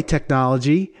 satellite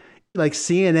technology, like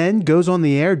CNN goes on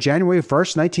the air January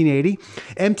 1st, 1980.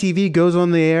 MTV goes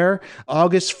on the air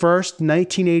August 1st,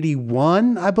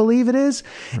 1981, I believe it is.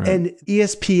 Right. And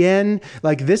ESPN,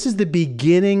 like this is the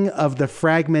beginning of the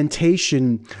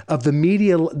fragmentation of the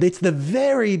media. It's the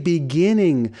very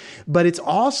beginning, but it's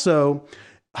also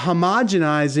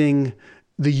homogenizing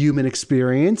the human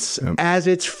experience as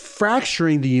it's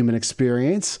fracturing the human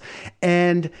experience.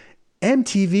 And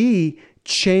MTV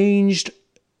changed,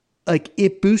 like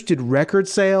it boosted record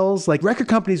sales. Like record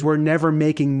companies were never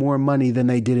making more money than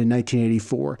they did in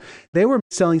 1984. They were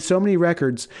selling so many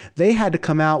records, they had to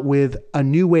come out with a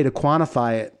new way to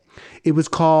quantify it. It was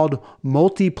called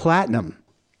multi-platinum,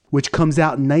 which comes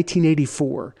out in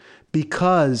 1984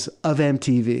 because of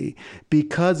MTV,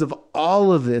 because of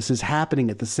all of this is happening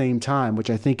at the same time, which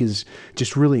I think is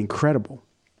just really incredible.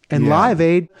 And Live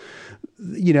Aid,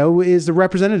 you know, is the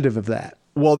representative of that.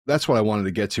 Well, that's what I wanted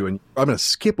to get to. And I'm going to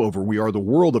skip over We Are the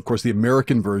World. Of course, the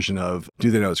American version of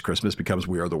Do They Know It's Christmas becomes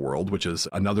We Are the World, which is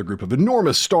another group of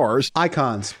enormous stars.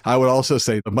 Icons. I would also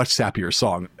say a much sappier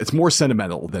song. It's more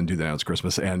sentimental than Do They Know It's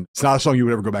Christmas. And it's not a song you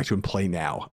would ever go back to and play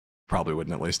now. Probably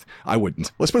wouldn't, at least. I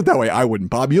wouldn't. Let's put it that way. I wouldn't.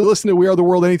 Bob, you listen to We Are the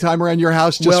World anytime around your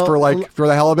house just for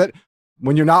the hell of it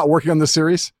when you're not working on this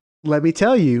series? Let me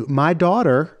tell you, my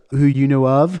daughter, who you know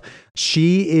of,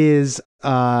 she is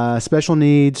special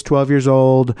needs, 12 years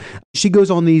old. She goes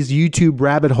on these YouTube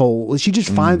rabbit holes. She just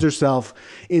finds herself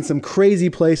in some crazy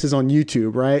places on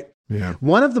YouTube, right? Yeah.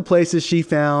 One of the places she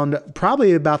found,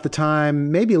 probably about the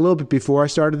time, maybe a little bit before I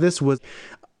started this, was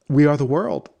We Are the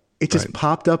World. It just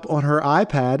popped up on her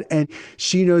iPad, and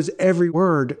she knows every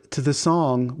word to the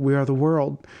song We Are the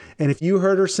World. And if you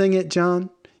heard her sing it,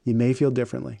 John, you may feel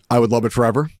differently. I would love it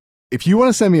forever. If you want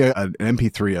to send me an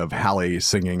MP3 of Hallie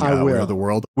singing We Are the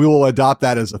World, we will adopt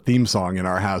that as a theme song in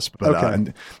our house.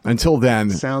 But until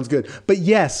then. Sounds good. But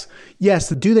yes,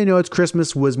 Do They Know It's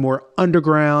Christmas was more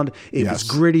underground. It was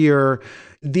grittier.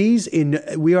 These in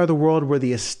We Are the World were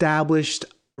the established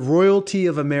royalty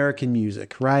of American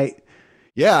music, right?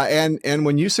 Yeah, and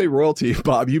when you say royalty,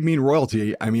 Bob, you mean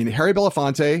royalty. I mean, Harry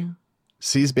Belafonte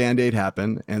sees Band-Aid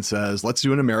happen and says, let's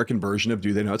do an American version of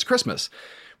Do They Know It's Christmas.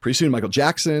 Pretty soon, Michael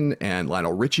Jackson and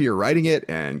Lionel Richie are writing it,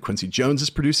 and Quincy Jones is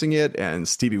producing it, and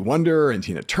Stevie Wonder and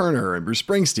Tina Turner and Bruce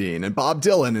Springsteen and Bob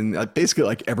Dylan, and basically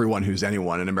like everyone who's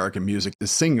anyone in American music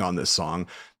is singing on this song.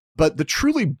 But the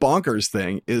truly bonkers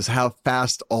thing is how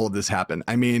fast all of this happened.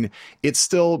 I mean, it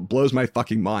still blows my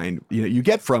fucking mind. You know, you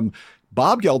get from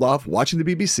Bob Geldof watching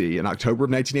the BBC in October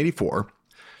of 1984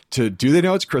 to Do They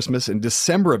Know It's Christmas in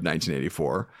December of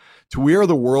 1984 to We Are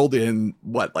the World in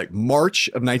March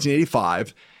of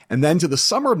 1985. And then to the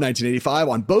summer of 1985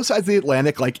 on both sides of the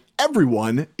Atlantic, like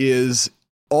everyone is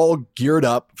all geared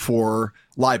up for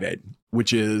Live Aid,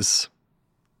 which is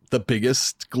the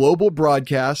biggest global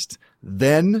broadcast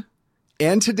then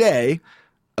and today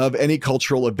of any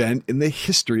cultural event in the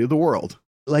history of the world.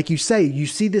 Like you say, you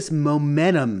see this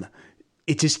momentum.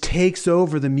 It just takes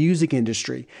over the music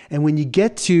industry. And when you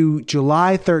get to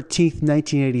July 13th,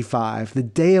 1985, the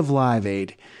day of Live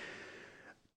Aid,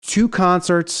 2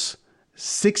 concerts,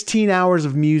 16 hours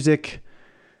of music,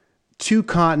 2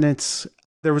 continents.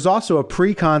 There was also a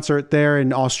pre-concert there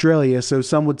in Australia, so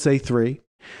some would say 3,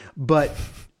 but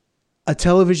a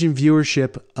television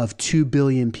viewership of 2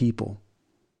 billion people.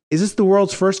 Is this the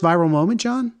world's first viral moment,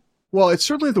 John? Well, it's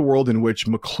certainly the world in which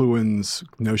McLuhan's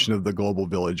notion of the global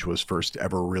village was first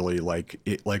ever really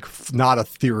not a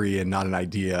theory and not an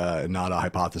idea and not a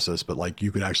hypothesis, but like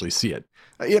you could actually see it.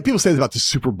 Yeah, people say about the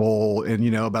Super Bowl and,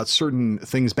 you know, about certain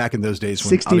things back in those days. When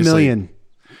 60 million.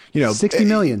 You know, 60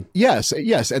 million. Yes.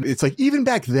 And it's like, even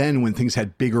back then when things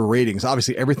had bigger ratings,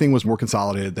 obviously everything was more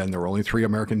consolidated then. There were only 3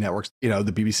 American networks. You know,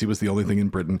 the BBC was the only thing in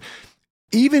Britain.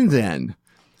 Even then,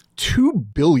 2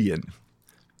 billion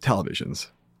televisions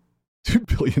 2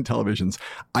 billion televisions.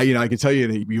 I can tell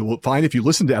you, you will find if you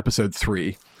listen to episode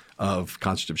 3 of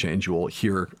Constant of Change, you will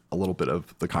hear a little bit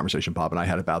of the conversation Bob and I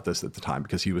had about this at the time,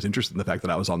 because he was interested in the fact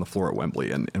that I was on the floor at Wembley,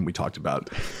 and we talked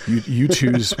about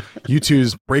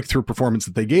U2's breakthrough performance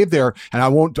that they gave there. And I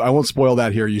won't spoil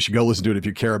that here. You should go listen to it if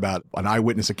you care about an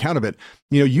eyewitness account of it.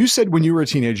 You said when you were a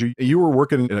teenager, you were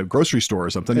working in a grocery store or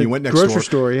something. You went next door. Grocery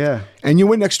store, yeah. And you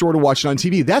went next door to watch it on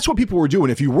TV. That's what people were doing.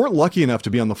 If you weren't lucky enough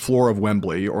to be on the floor of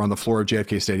Wembley or on the floor of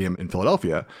JFK Stadium in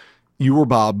Philadelphia, you were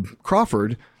Bob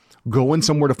Crawford going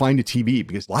somewhere to find a TV,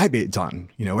 because Live Aid's on.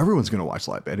 Everyone's going to watch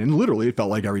Live Aid. And literally, it felt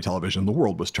like every television in the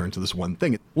world was turned to this one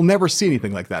thing. We'll never see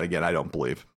anything like that again, I don't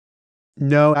believe.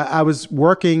 No, I was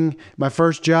working my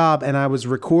first job, and I was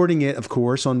recording it, of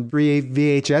course, on 3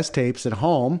 VHS tapes at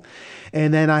home.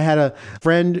 And then I had a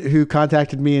friend who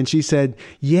contacted me, and she said,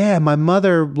 yeah, my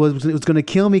mother was going to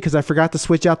kill me because I forgot to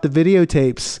switch out the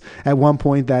videotapes at one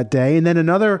point that day. And then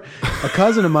a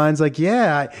cousin of mine's like,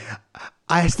 yeah,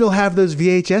 I still have those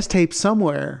VHS tapes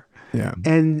somewhere. Yeah.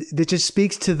 And it just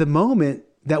speaks to the moment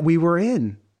that we were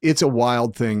in. It's a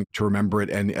wild thing to remember it.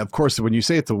 And of course, when you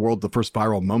say it's the first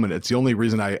viral moment, it's the only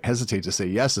reason I hesitate to say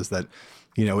yes is that,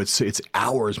 it's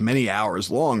hours, many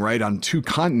hours long, right, on 2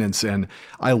 continents. And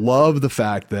I love the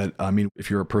fact that, if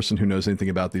you're a person who knows anything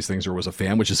about these things or was a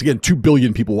fan, which is, again, 2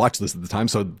 billion people watched this at the time,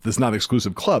 so this is not an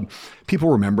exclusive club, people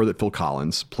remember that Phil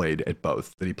Collins played at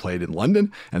both, that he played in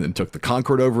London and then took the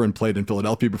Concorde over and played in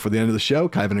Philadelphia before the end of the show.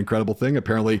 Kind of an incredible thing.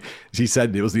 Apparently, he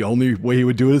said it was the only way he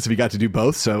would do it is if he got to do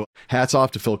both. So hats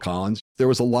off to Phil Collins. There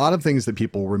was a lot of things that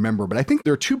people remember, but I think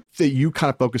there are 2 that you kind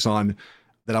of focus on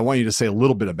that I want you to say a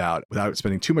little bit about without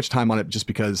spending too much time on it, just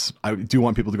because I do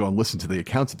want people to go and listen to the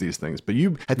accounts of these things. But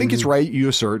I think it's right. You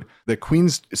assert that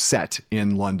Queen's set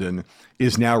in London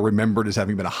is now remembered as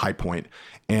having been a high point.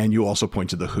 And you also point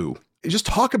to The Who. Just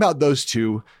talk about those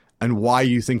 2 and why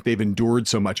you think they've endured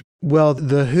so much. Well,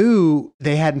 The Who,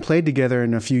 they hadn't played together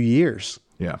in a few years.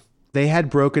 Yeah. They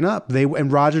had broken up.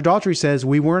 And Roger Daltrey says,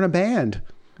 we weren't a band.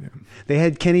 Yeah. They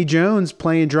had Kenny Jones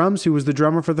playing drums, who was the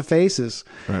drummer for the Faces.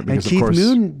 Right, and Keith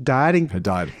Moon died. Had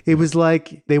died. It was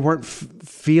like they weren't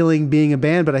feeling being a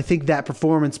band, but I think that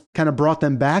performance kind of brought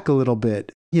them back a little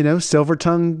bit. Silver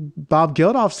Tongue Bob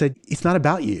Geldof said, it's not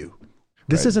about you.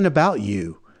 This isn't about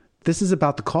you. This is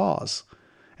about the cause.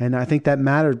 And I think that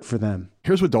mattered for them.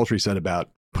 Here's what Daltrey said about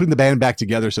putting the band back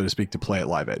together, so to speak, to play at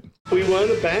Live Aid. We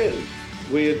weren't a band.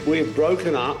 We had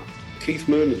broken up. Keith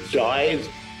Moon had died.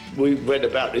 We read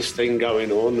about this thing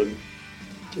going on and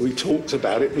we talked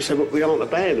about it. We said, look, we aren't a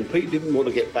band. And Pete didn't want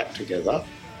to get back together.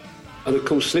 And of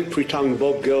course, slippery tongue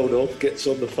Bob Geldof gets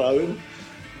on the phone.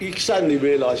 You suddenly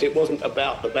realise it wasn't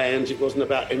about the bands. It wasn't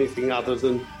about anything other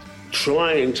than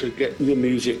trying to get the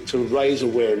music to raise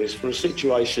awareness for a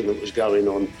situation that was going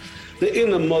on that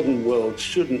in the modern world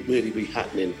shouldn't really be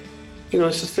happening.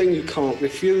 It's a thing you can't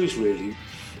refuse, really.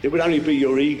 It would only be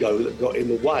your ego that got in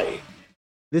the way.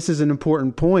 This is an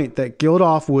important point, that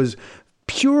Geldof was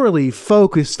purely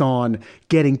focused on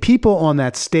getting people on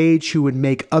that stage who would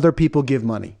make other people give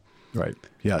money. Right.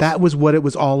 Yes. That was what it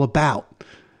was all about.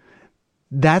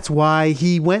 That's why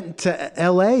he went to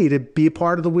LA to be a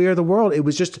part of the We Are the World. It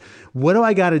was just, what do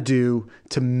I got to do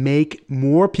to make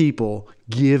more people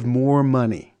give more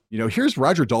money? Here's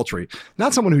Roger Daltrey,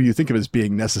 not someone who you think of as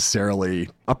being necessarily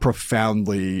a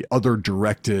profoundly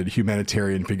other-directed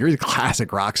humanitarian figure. He's a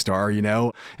classic rock star,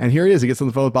 And here he is. He gets on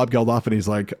the phone with Bob Geldof, and he's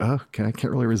like, I can't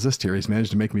really resist here. He's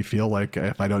managed to make me feel like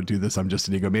if I don't do this, I'm just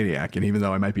an egomaniac. And even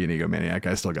though I might be an egomaniac,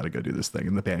 I still got to go do this thing.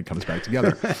 And the band comes back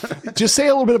together. Just say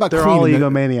a little bit about They're Queen. All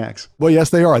egomaniacs. Well, yes,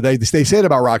 they are. They say it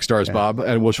about rock stars, Bob,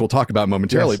 and which we'll talk about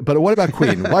momentarily. Yes. But what about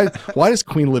Queen? Why does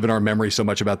Queen live in our memory so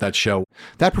much about that show?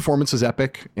 That performance is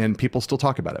epic, and people still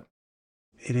talk about it.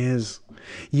 It is.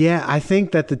 Yeah, I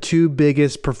think that the 2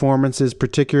 biggest performances,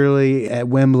 particularly at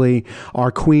Wembley,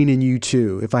 are Queen and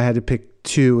U2. If I had to pick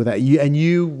 2 of that,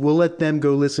 you will let them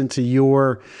go listen to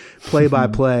your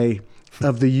play-by-play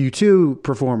of the U2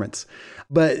 performance.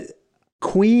 But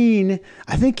Queen,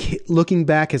 I think, looking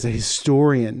back as a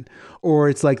historian, or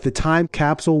it's like the time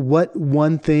capsule, what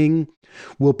one thing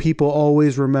will people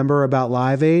always remember about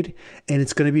Live Aid? And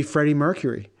it's going to be Freddie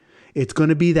Mercury. It's going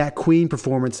to be that Queen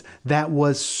performance that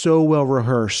was so well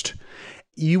rehearsed.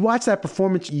 You watch that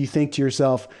performance, you think to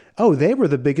yourself, oh, they were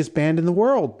the biggest band in the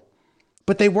world.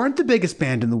 But they weren't the biggest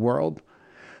band in the world.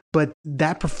 But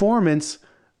that performance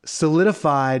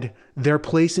solidified their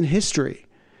place in history.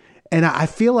 And I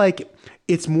feel like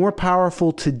it's more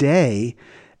powerful today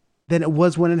than it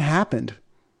was when it happened.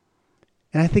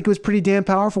 And I think it was pretty damn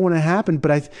powerful when it happened.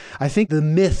 But I think the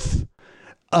myth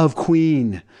of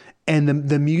Queen and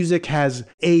the music has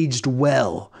aged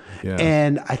well. Yeah.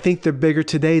 And I think they're bigger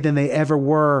today than they ever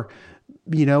were,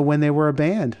 when they were a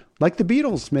band. Like the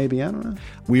Beatles, maybe. I don't know.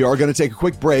 We are going to take a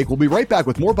quick break. We'll be right back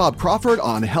with more Bob Crawford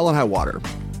on Hell and High Water.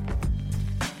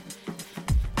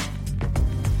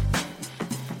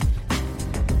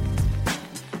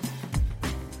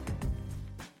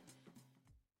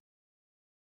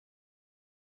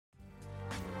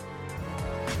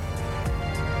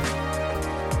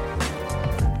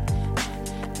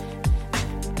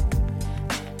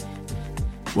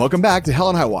 Welcome back to Hell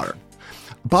and High Water.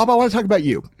 Bob, I want to talk about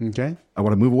you. Okay. I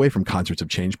want to move away from Concerts of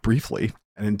Change briefly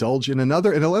and indulge in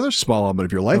another small element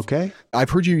of your life. Okay. I've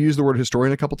heard you use the word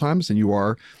historian a couple times, and you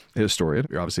are a historian.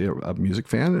 You're obviously a music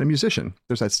fan and a musician.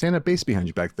 There's that stand-up bass behind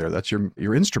you back there. That's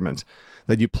your instrument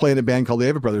that you play in a band called the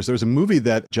Avett Brothers. There's a movie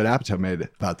that Judd Apatow made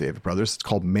about the Avett Brothers. It's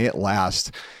called May It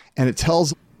Last, and it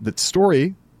tells the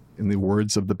story in the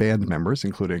words of the band members,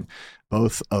 including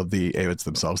both of the Avetts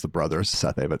themselves, the brothers,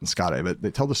 Seth Avett and Scott Avett.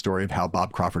 They tell the story of how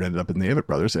Bob Crawford ended up in the Avett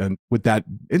Brothers and with that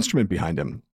instrument behind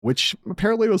him, which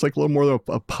apparently was like a little more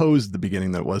opposed at the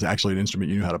beginning than it was actually an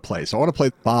instrument you knew how to play. So I want to play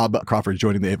Bob Crawford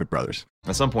joining the Avett Brothers.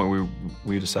 At some point,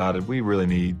 we decided we really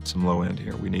need some low end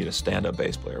here. We need a stand-up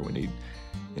bass player. We need,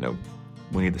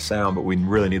 we need the sound, but we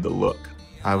really need the look.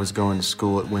 I was going to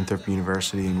school at Winthrop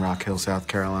University in Rock Hill, South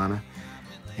Carolina.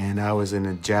 And I was in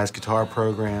a jazz guitar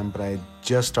program, but I had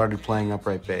just started playing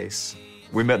upright bass.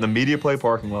 We met in the Media Play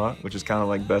parking lot, which is kind of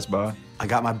like Best Buy. I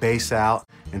got my bass out,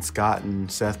 and Scott and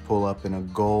Seth pull up in a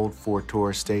gold Ford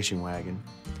Taurus station wagon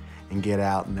and get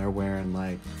out, and they're wearing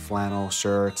like flannel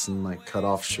shirts and like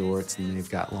cut-off shorts, and they've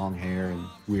got long hair and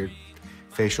weird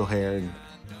facial hair,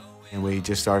 and we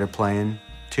just started playing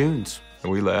tunes.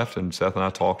 And we left, and Seth and I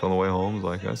talked on the way home. It was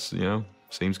like, that's,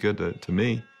 seems good to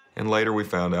me. And later we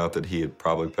found out that he had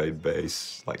probably played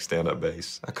bass, like stand-up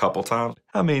bass, a couple times.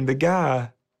 I mean, the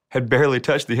guy had barely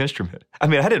touched the instrument. I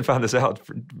mean, I didn't find this out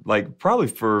for, probably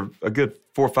for a good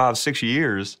 4, 5, 6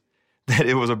 years that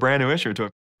it was a brand new instrument to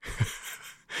him.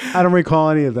 I don't recall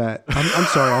any of that. I'm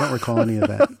sorry, I don't recall any of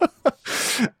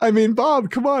that. I mean,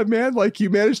 Bob, come on, man. Like, you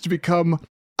managed to become,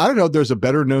 I don't know if there's a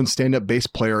better known stand-up bass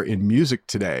player in music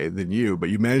today than you, but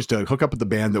you managed to hook up with the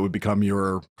band that would become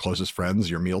your closest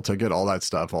friends, your meal ticket, all that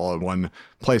stuff, all in one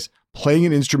place, playing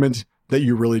an instrument that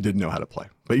you really didn't know how to play,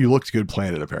 but you looked good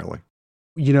playing it, apparently.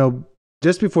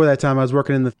 Just before that time, I was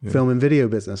working in the film and video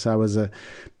business. I was a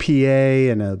PA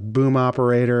and a boom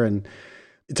operator, and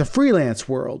it's a freelance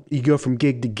world. You go from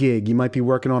gig to gig. You might be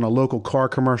working on a local car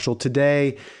commercial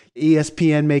today.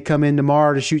 ESPN may come in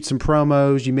tomorrow to shoot some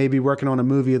promos. You may be working on a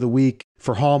movie of the week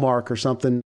for Hallmark or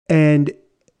something. And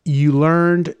you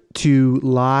learned to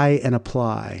lie and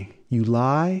apply. You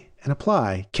lie and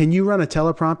apply. Can you run a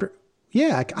teleprompter?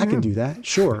 Yeah, I can do that.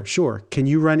 Sure. Can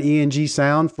you run E&G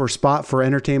sound for spot for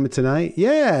Entertainment Tonight?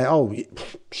 Yeah. Oh,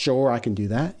 sure, I can do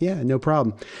that. Yeah, no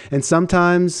problem. And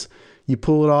sometimes you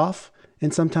pull it off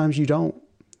and sometimes you don't.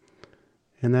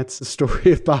 And that's the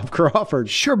story of Bob Crawford.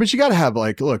 Sure, but you got to have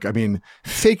look, I mean,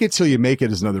 fake it till you make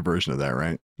it is another version of that,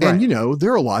 right? And,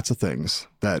 there are lots of things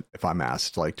that if I'm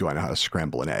asked, do I know how to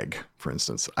scramble an egg, for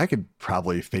instance, I could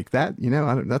probably fake that,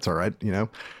 that's all right.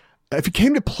 If it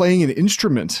came to playing an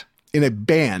instrument in a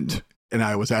band and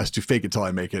I was asked to fake it till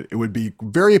I make it, it would be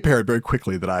very apparent very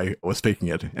quickly that I was faking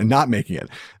it and not making it.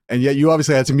 And yet you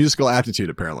obviously had some musical aptitude,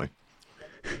 apparently.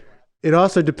 It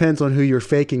also depends on who you're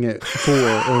faking it for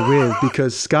or with,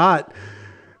 because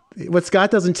what Scott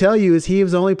doesn't tell you is he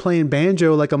was only playing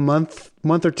banjo like a month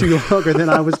or two longer than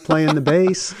I was playing the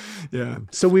bass. Yeah.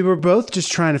 So we were both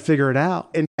just trying to figure it out.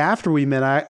 And after we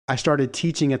met, I started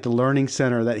teaching at the Learning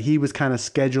Center that he was kind of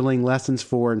scheduling lessons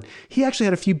for. And he actually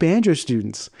had a few banjo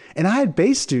students and I had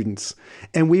bass students.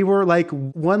 And we were like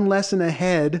one lesson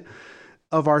ahead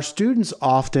of our students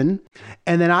often.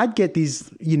 And then I'd get these,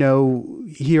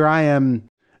 here I am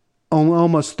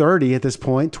almost 30 at this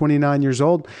point, 29 years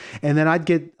old. And then I'd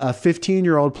get a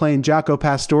 15-year-old playing Jaco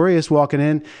Pastorius walking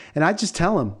in, and I'd just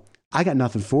tell him, I got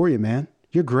nothing for you, man.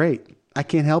 You're great. I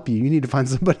can't help you. You need to find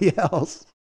somebody else.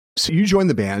 So you joined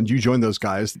the band, you joined those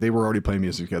guys. They were already playing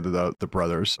music together, the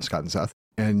brothers, Scott and Seth.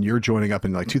 And you're joining up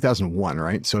in 2001,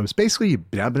 right? So it's basically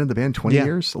you've been in the band 20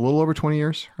 years, a little over 20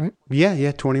 years, right?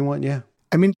 Yeah, 21, yeah.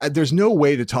 I mean, there's no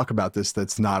way to talk about this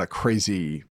that's not a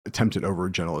crazy attempt at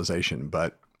overgeneralization,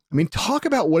 but I mean, talk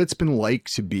about what it's been like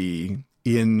to be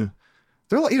in,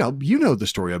 the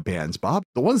story of bands, Bob.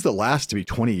 The ones that last to be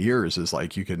 20 years is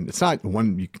it's not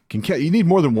one, you need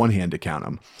more than one hand to count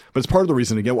them. But it's part of the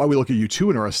reason, again, why we look at U2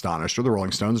 and are astonished, or the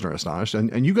Rolling Stones and are astonished.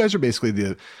 And you guys are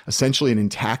basically essentially an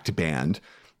intact band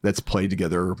that's played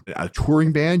together, a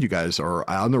touring band. You guys are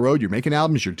on the road. You're making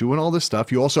albums. You're doing all this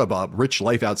stuff. You also have a rich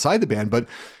life outside the band, but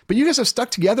you guys have stuck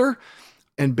together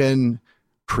and been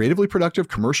creatively productive,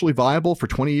 commercially viable for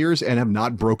 20 years and have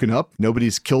not broken up.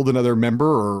 Nobody's killed another member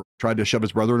or tried to shove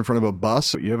his brother in front of a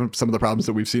bus. You have some of the problems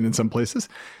that we've seen in some places.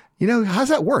 You know, how's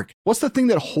that work? What's the thing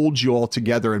that holds you all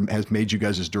together and has made you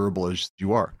guys as durable as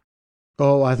you are?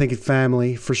 Oh, I think it's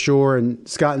family for sure. And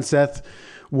Scott and Seth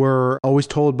were always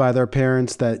told by their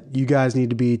parents that you guys need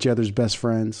to be each other's best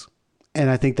friends. And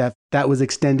I think that was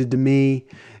extended to me,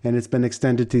 and it's been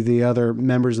extended to the other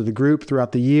members of the group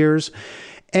throughout the years.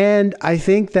 And I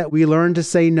think that we learned to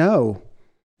say no.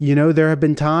 You know, there have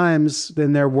been times,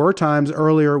 and there were times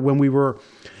earlier when we were,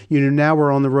 you know, now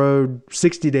we're on the road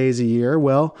 60 days a year.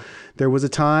 Well, there was a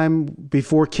time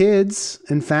before kids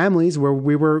and families where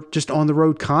we were just on the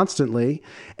road constantly.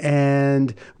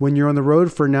 And when you're on the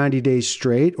road for 90 days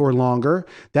straight or longer,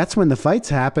 that's when the fights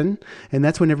happen. And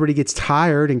that's when everybody gets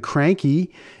tired and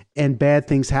cranky and bad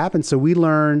things happen. So we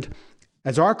learned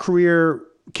as our career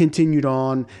continued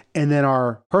on and then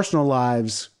our personal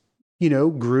lives, you know,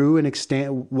 grew and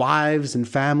extended, wives and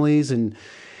families and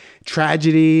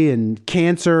tragedy and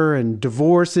cancer and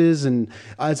divorces. And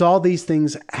as all these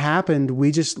things happened,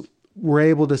 we just were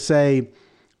able to say,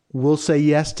 we'll say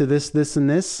yes to this, this, and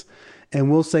this, and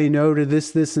we'll say no to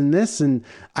this, this, and this. And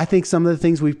I think some of the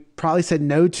things we probably said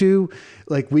no to,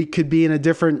 like we could be in a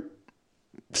different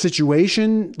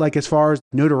situation, like as far as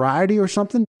notoriety or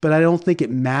something, but I don't think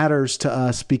it matters to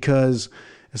us because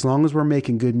as long as we're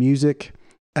making good music,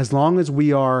 as long as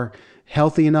we are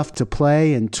healthy enough to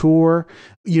play and tour.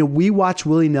 You know, we watch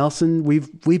Willie Nelson. We've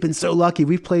been so lucky.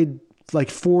 We've played like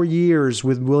 4 years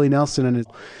with Willie Nelson and his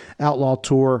Outlaw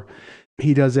tour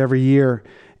he does every year.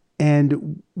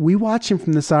 And we watch him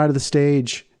from the side of the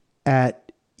stage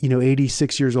at, you know,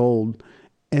 86 years old.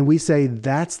 And we say,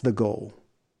 that's the goal.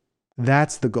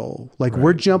 That's the goal. Like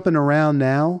we're jumping around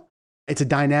now. It's a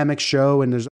dynamic show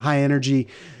and there's high energy.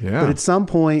 Yeah. But at some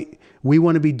point, we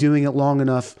want to be doing it long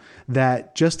enough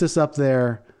that just us up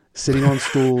there sitting on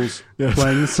stools, yes,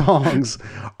 playing the songs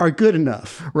are good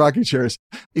enough. Rocking chairs.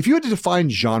 If you had to define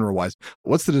genre-wise,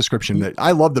 what's the description? That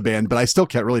I love the band, but I still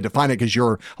can't really define it because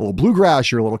you're a little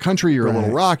bluegrass, you're a little country, you're a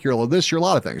little rock, you're a little this, you're a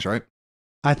lot of things, right?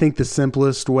 I think the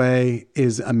simplest way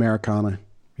is Americana.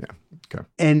 Yeah. Okay.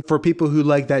 And for people who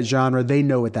like that genre, they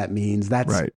know what that means.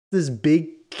 That's this big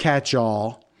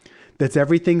catch-all that's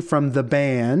everything from the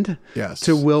band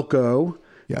to Wilco,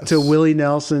 to Willie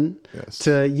Nelson,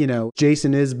 to, you know,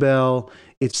 Jason Isbell.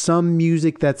 It's some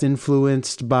music that's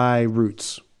influenced by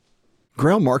roots.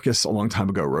 Greil Marcus, a long time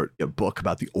ago, wrote a book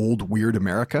about the old weird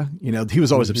America. You know, he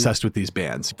was always obsessed with these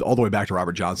bands, all the way back to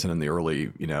Robert Johnson and the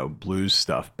early, you know, blues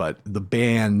stuff. But the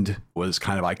band was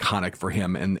kind of iconic for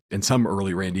him and some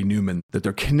early Randy Newman, that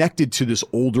they're connected to this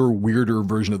older, weirder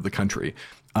version of the country.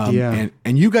 And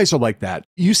you guys are like that.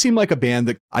 You seem like a band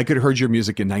that I could have heard your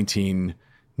music in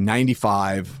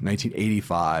 1995,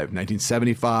 1985,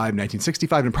 1975,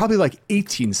 1965, and probably like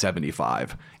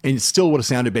 1875. And it still would have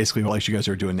sounded basically like you guys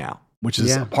are doing now, which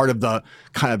is part of the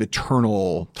kind of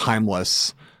eternal,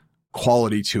 timeless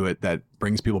quality to it that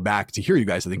brings people back to hear you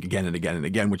guys, I think, again and again and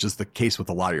again, which is the case with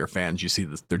a lot of your fans. You see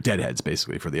this, they're deadheads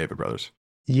basically for the Avett Brothers.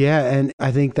 Yeah. And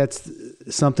I think that's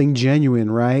something genuine,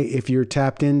 right? If you're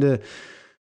tapped into,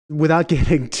 without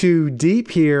getting too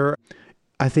deep here,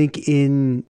 I think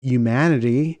in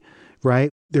humanity, right,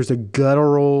 there's a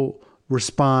guttural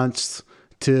response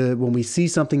to when we see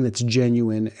something that's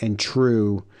genuine and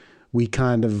true, we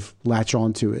kind of latch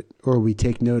onto it, or we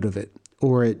take note of it,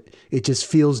 or it just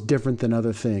feels different than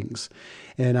other things.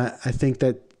 And I think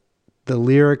that the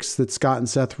lyrics that Scott and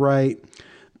Seth write,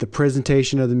 the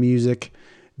presentation of the music,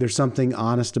 there's something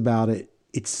honest about it.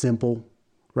 It's simple,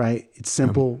 right? It's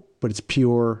simple, but it's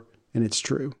pure and it's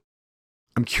true.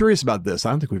 I'm curious about this.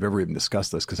 I don't think we've ever even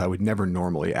discussed this because I would never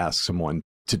normally ask someone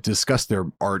to discuss their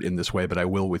art in this way, but I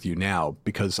will with you now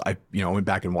because I went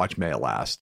back and watched May It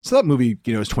Last. So that movie,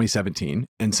 is 2017,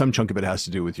 and some chunk of it has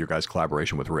to do with your guys'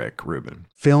 collaboration with Rick Rubin.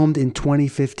 Filmed in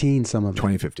 2015, some of it.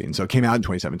 2015. So it came out in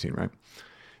 2017, right?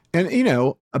 And,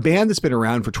 a band that's been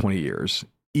around for 20 years,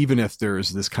 even if there's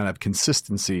this kind of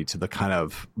consistency to the kind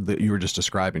of that you were just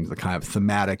describing, the kind of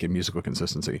thematic and musical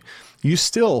consistency, you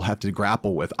still have to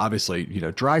grapple with, obviously,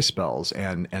 dry spells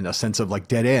and a sense of like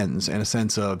dead ends and a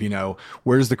sense of,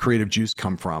 where does the creative juice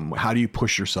come from? How do you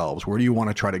push yourselves? Where do you want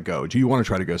to try to go? Do you want to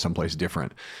try to go someplace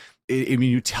different? I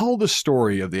mean, you tell the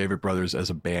story of the Avett Brothers as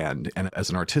a band and as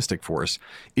an artistic force.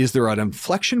 Is there an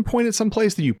inflection point at some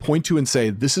place that you point to and say,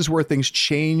 this is where things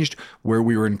changed, where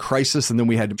we were in crisis and then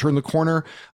we had to turn the corner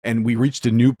and we reached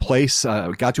a new place,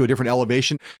 got to a different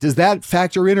elevation? Does that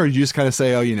factor in, or do you just kind of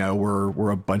say, oh, you know, we're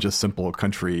a bunch of simple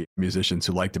country musicians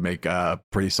who like to make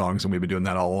pretty songs and we've been doing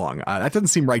that all along? That doesn't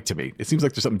seem right to me. It seems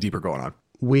like there's something deeper going on.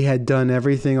 We had done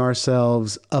everything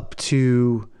ourselves up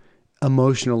to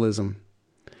Emotionalism.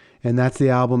 And that's the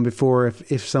album before,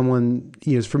 if someone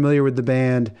is familiar with the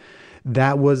band,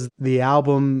 that was the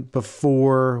album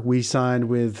before we signed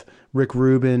with Rick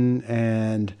Rubin,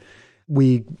 and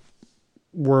we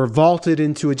were vaulted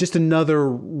into just another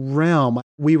realm.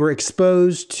 We were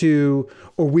exposed to,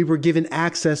 or we were given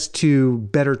access to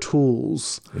better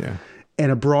tools. Yeah.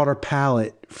 And a broader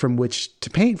palette from which to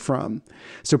paint from.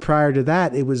 So prior to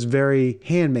that, it was very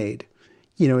handmade.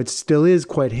 It still is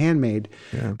quite handmade.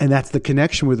 Yeah. And that's the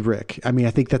connection with Rick. I mean,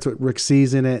 I think that's what Rick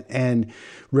sees in it. And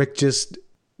Rick just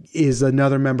is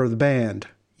another member of the band,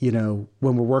 when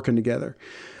we're working together.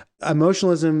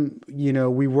 Emotionalism,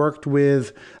 we worked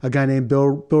with a guy named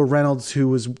Bill Reynolds, who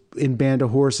was in Band of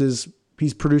Horses.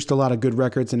 He's produced a lot of good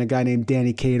records, and a guy named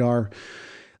Danny Kadar.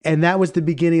 And that was the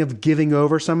beginning of giving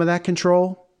over some of that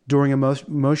control during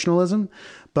Emotionalism.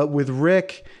 But with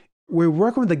Rick, we're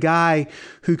working with a guy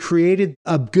who created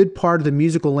a good part of the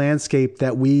musical landscape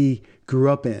that we grew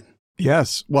up in.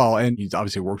 Yes. Well, and he's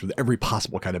obviously worked with every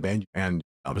possible kind of band. And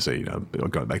obviously,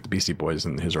 going back to Beastie Boys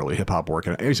and his early hip hop work,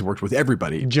 and he's worked with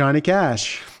everybody. Johnny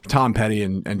Cash. Tom Petty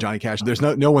and Johnny Cash. There's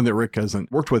no one that Rick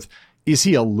hasn't worked with. Is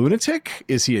he a lunatic?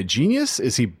 Is he a genius?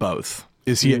 Is he both?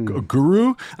 Is he a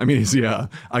guru? I mean, is he a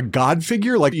god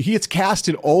figure? Like, he gets cast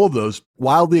in all of those,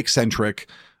 wildly eccentric,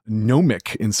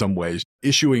 gnomic in some ways,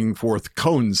 issuing forth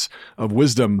cones of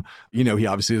wisdom. He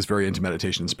obviously is very into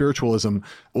meditation and spiritualism.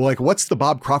 Like, what's the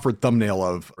Bob Crawford thumbnail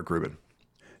of Rick Rubin?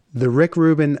 The Rick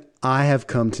Rubin I have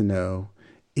come to know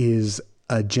is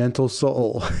a gentle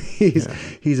soul.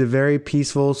 He's a very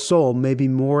peaceful soul, maybe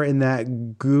more in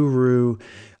that guru,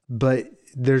 but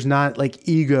there's not like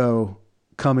ego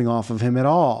coming off of him at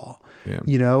all.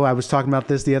 Yeah. I was talking about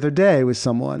this the other day with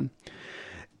someone.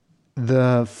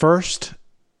 The first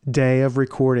day of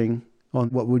recording on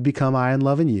what would become I Am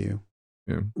Loving You,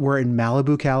 we're in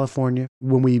Malibu, California.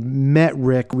 When we met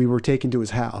Rick, we were taken to his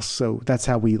house. So that's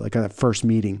how we got that first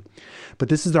meeting. But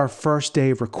this is our first day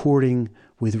of recording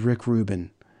with Rick Rubin.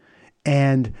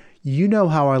 And you know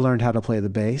how I learned how to play the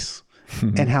bass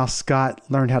and how Scott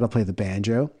learned how to play the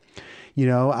banjo.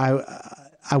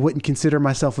 I wouldn't consider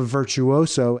myself a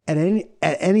virtuoso at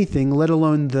anything, let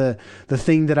alone the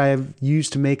thing that I have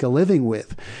used to make a living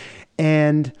with.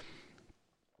 And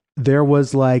there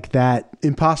was like that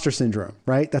imposter syndrome,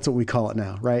 right? That's what we call it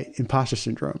now, right? Imposter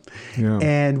syndrome. Yeah.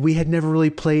 And we had never really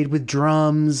played with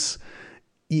drums,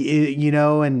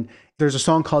 and there's a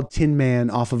song called Tin Man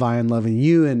off of I Am Loving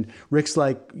You. And Rick's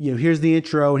like, here's the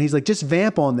intro. And he's like, just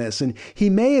vamp on this. And he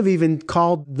may have even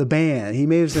called the band. He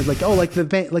may have said like, oh, like the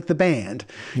band,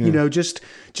 just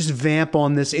vamp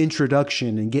on this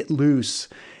introduction and get loose.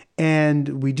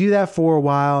 And we do that for a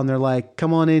while, and they're like,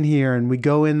 come on in here. And we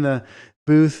go in the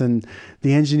booth, and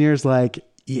the engineer's like,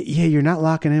 yeah, you're not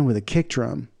locking in with a kick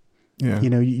drum. Yeah.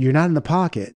 You're not in the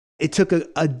pocket. It took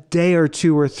a day or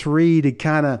two or three to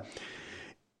kind of,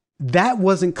 that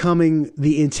wasn't coming,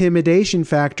 the intimidation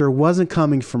factor wasn't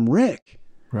coming from Rick.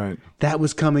 Right. That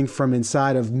was coming from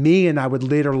inside of me, and I would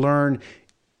later learn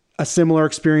a similar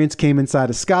experience came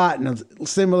inside of Scott, and a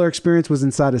similar experience was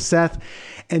inside of Seth.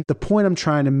 And the point I'm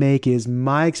trying to make is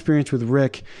my experience with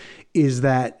Rick is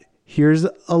that here's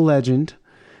a legend,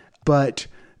 but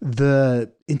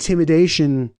the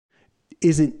intimidation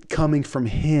isn't coming from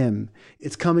him.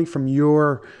 It's coming from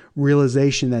your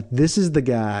realization that this is the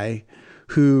guy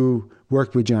who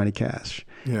worked with Johnny Cash,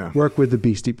 worked with the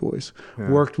Beastie Boys,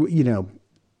 worked with,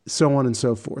 so on and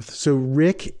so forth. So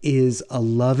Rick is a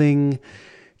loving,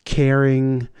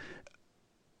 caring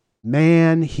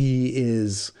man. He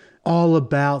is all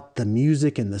about the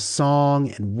music and the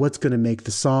song and what's going to make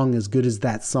the song as good as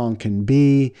that song can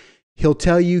be. He'll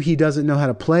tell you he doesn't know how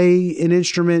to play an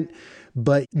instrument,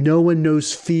 but no one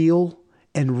knows feel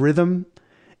and rhythm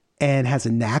and has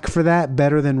a knack for that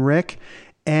better than Rick.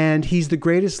 And he's the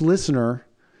greatest listener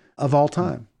of all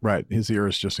time. Right. His ear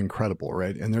is just incredible,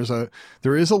 right? And there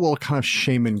is a little kind of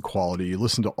shaman quality. You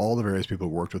listen to all the various people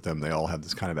who worked with him, they all have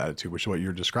this kind of attitude, which is what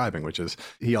you're describing, which is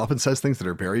he often says things that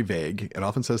are very vague and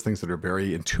often says things that are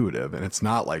very intuitive. And it's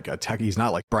not like he's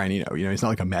not like Brian Eno, he's not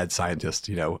like a mad scientist,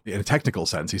 in a technical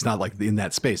sense. He's not like in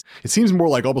that space. It seems more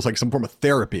like almost like some form of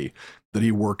therapy that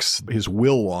he works his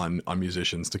will on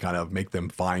musicians to kind of make them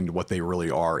find what they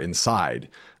really are inside,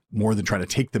 more than trying to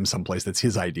take them someplace that's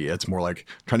his idea. It's more like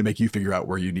trying to make you figure out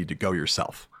where you need to go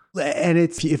yourself. And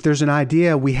if there's an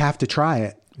idea, we have to try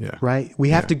it. Yeah. Right.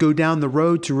 We have to go down the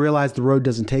road to realize the road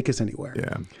doesn't take us anywhere.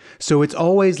 Yeah. So it's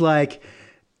always like,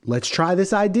 let's try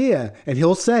this idea. And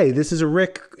he'll say, this is a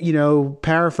Rick,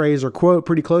 paraphrase or quote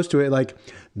pretty close to it. Like,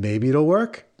 maybe it'll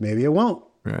work. Maybe it won't.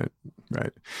 Right.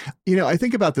 Right. I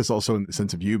think about this also in the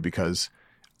sense of you, because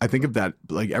I think of that,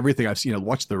 like everything I've seen,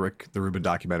 watched the Rubin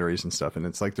documentaries and stuff. And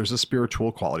it's like, there's a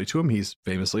spiritual quality to him. He's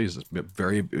very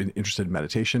interested in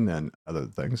meditation and other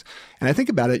things. And I think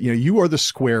about it, you are the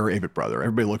square Avett brother.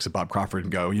 Everybody looks at Bob Crawford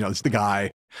and go, it's the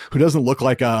guy who doesn't look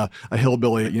like a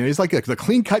hillbilly. He's like the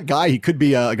clean cut guy. He could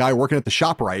be a guy working at the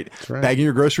ShopRite, right, bagging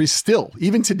your groceries still,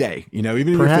 even today, even in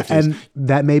your 50s. And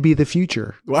that may be the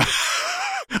future.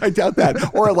 I doubt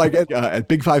that. Or like at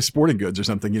Big Five Sporting Goods or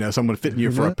something, someone fitting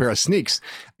you for a pair of sneaks.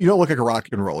 You don't look like a rock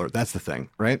and roller. That's the thing,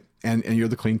 right? And you're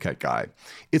the clean cut guy.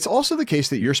 It's also the case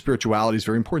that your spirituality is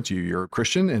very important to you. You're a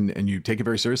Christian and you take it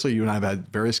very seriously. You and I have had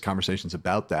various conversations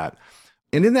about that.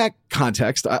 And in that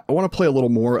context, I want to play a little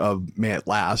more of May It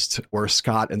Last, where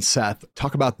Scott and Seth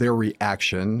talk about their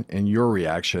reaction and your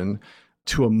reaction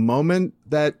to a moment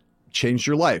that changed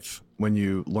your life when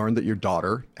you learned that your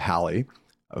daughter, Hallie,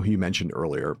 who you mentioned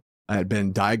earlier, had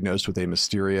been diagnosed with a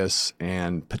mysterious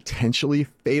and potentially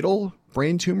fatal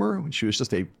brain tumor when she was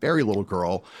just a very little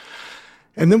girl.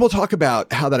 And then we'll talk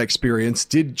about how that experience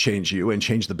did change you and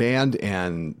change the band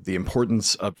and the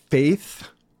importance of faith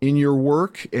in your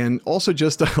work, and also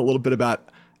just a little bit about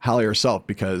Hallie herself,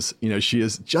 because, she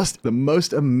is just the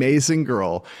most amazing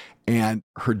girl. And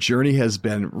her journey has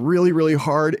been really, really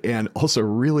hard and also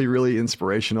really, really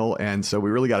inspirational. And so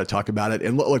we really got to talk about it.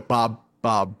 And look, Bob,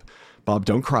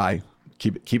 don't cry.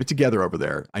 Keep it together over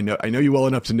there. I know you well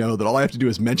enough to know that all I have to do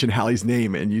is mention Hallie's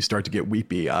name and you start to get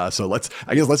weepy. So let's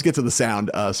get to the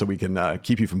sound so we can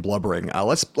keep you from blubbering.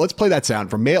 Let's play that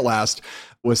sound from May It Last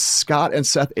with Scott and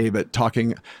Seth Avett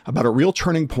talking about a real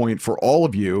turning point for all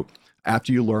of you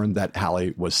after you learned that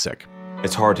Hallie was sick.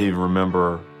 It's hard to even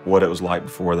remember what it was like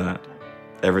before that.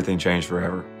 Everything changed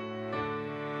forever.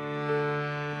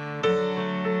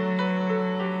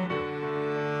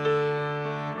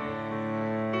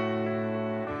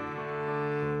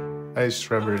 I just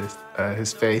remember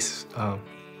his face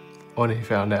when he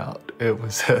found out. It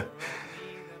was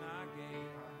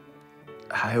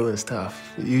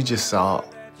tough. You just saw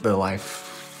the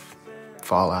life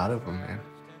fall out of him, man.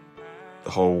 The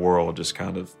whole world just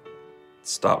kind of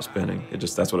stopped spinning.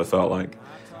 That's what it felt like.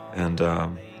 And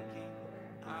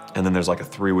then there's like a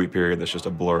 3-week period that's just a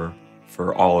blur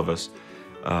for all of us,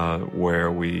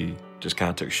 where we just kind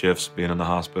of took shifts being in the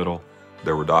hospital.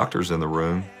 There were doctors in the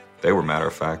room. They were matter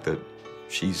of fact that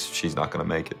she's not going to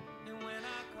make it.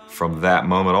 From that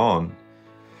moment on,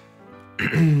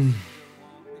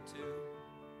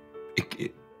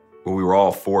 we were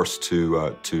all forced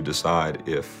to decide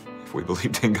if we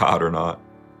believed in God or not.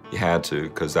 You had to,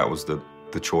 because that was the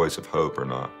choice of hope or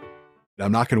not.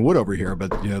 I'm knocking wood over here,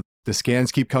 but the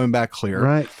scans keep coming back clear.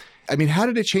 Right. I mean, how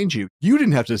did it change you? You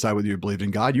didn't have to decide whether you believed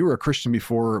in God. You were a Christian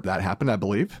before that happened, I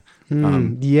believe.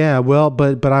 Yeah, well,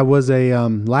 but I was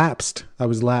lapsed. I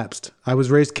was lapsed. I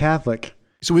was raised Catholic.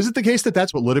 So is it the case that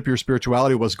that's what lit up your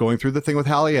spirituality, was going through the thing with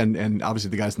Hallie? And obviously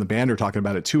the guys in the band are talking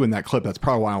about it too in that clip. That's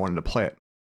probably why I wanted to play it.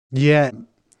 Yeah.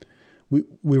 We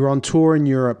were on tour in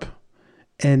Europe,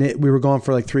 and we were gone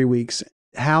for like 3 weeks.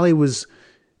 Hallie was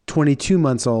 22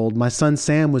 months old. My son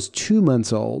Sam was 2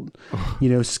 months old.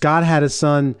 Scott had a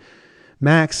son,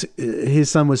 Max.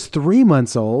 His son was 3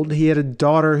 months old. He had a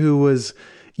daughter who was,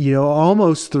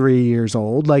 almost 3 years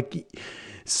old.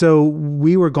 So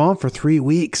we were gone for 3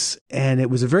 weeks, and it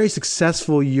was a very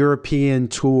successful European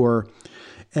tour.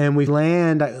 And we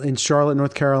land in Charlotte,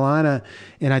 North Carolina,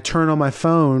 and I turn on my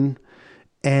phone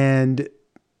and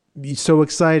so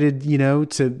excited,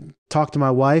 to talk to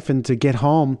my wife and to get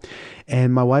home.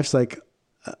 And my wife's like,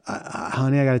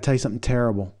 honey, I got to tell you something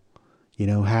terrible.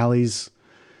 Hallie's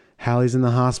in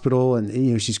the hospital,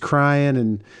 and, she's crying,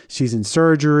 and she's in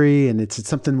surgery, and it's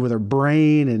something with her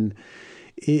brain. And,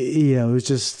 it was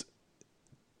just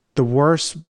the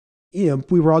worst. We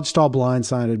were all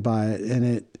blindsided by it.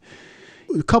 And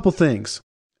a couple things.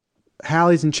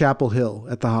 Hallie's in Chapel Hill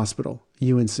at the hospital,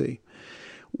 UNC.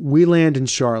 We land in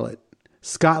Charlotte.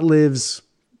 Scott lives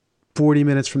 40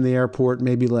 minutes from the airport,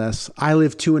 maybe less. I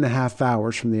live 2.5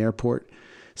 hours from the airport.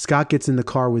 Scott gets in the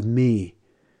car with me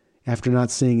after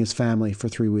not seeing his family for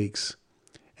 3 weeks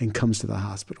and comes to the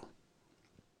hospital.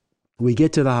 We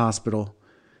get to the hospital.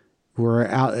 We're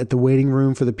out at the waiting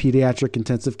room for the pediatric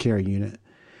intensive care unit.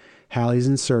 Hallie's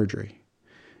in surgery.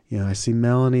 You know, I see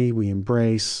Melanie. We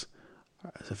embrace.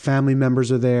 Family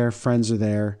members are there. Friends are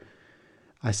there.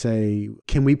 I say,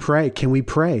 can we pray? Can we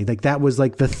pray? Like that was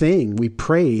like the thing. We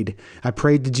prayed. I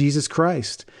prayed to Jesus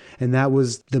Christ. And that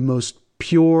was the most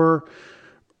pure.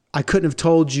 I couldn't have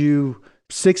told you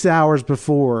 6 hours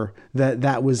before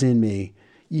that was in me,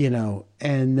 you know,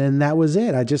 and then that was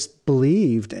it. I just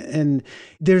believed. And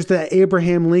there's the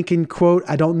Abraham Lincoln quote.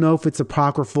 I don't know if it's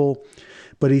apocryphal,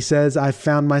 but he says, I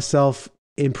found myself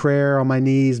in prayer on my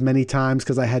knees many times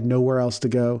because I had nowhere else to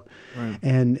go. Right.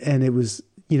 And it was,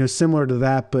 you know, similar to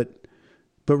that, but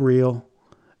real.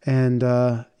 And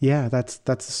yeah, that's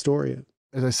the story.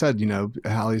 As I said, you know,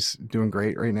 Hallie's doing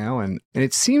great right now. And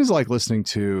it seems like listening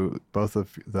to both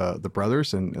of the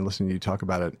brothers and listening to you talk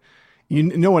about it,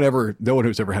 no one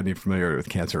who's ever had any familiarity with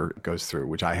cancer goes through,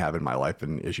 which I have in my life.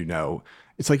 And as you know,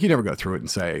 it's like you never go through it and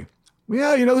say,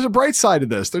 yeah, you know, there's a bright side to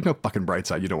this. There's no fucking bright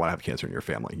side. You don't want to have cancer in your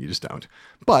family. You just don't.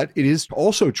 But it is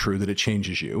also true that it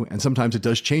changes you. And sometimes it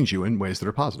does change you in ways that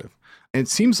are positive. And it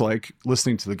seems like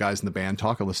listening to the guys in the band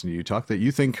talk and listening to you talk that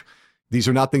you think these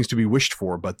are not things to be wished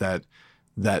for, but that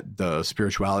the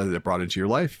spirituality that it brought into your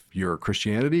life, your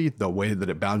Christianity, the way that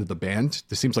it bounded the band,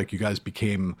 it seems like you guys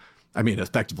became, I mean,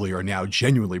 effectively are now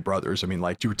genuinely brothers. I mean,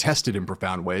 like you were tested in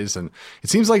profound ways. And it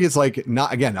seems like it's like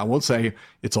not, again, I won't say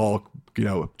it's all, you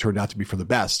know, turned out to be for the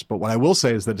best, but what I will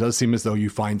say is that it does seem as though you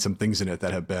find some things in it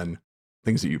that have been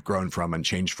things that you've grown from and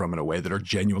changed from in a way that are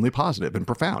genuinely positive and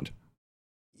profound.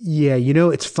 Yeah. You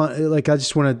know, it's fun. Like, I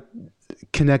just want to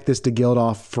connect this to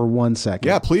Geldof for 1 second.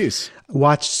 Yeah, please.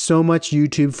 Watched so much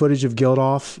YouTube footage of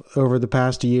Geldof over the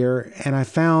past year, and I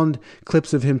found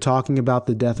clips of him talking about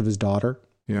the death of his daughter.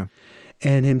 Yeah.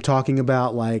 And him talking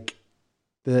about like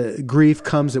the grief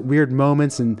comes at weird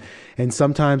moments and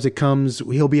sometimes it comes,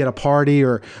 he'll be at a party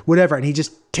or whatever, and he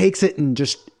just takes it and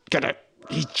just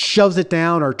he shoves it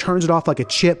down or turns it off like a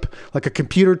chip, like a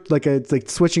computer, like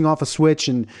switching off a switch.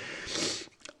 And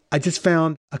I just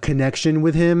found a connection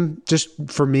with him just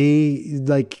for me,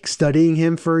 like studying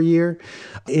him for a year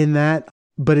in that.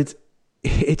 But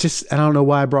it just, I don't know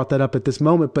why I brought that up at this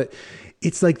moment, but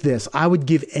it's like this. I would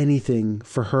give anything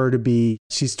for her to be,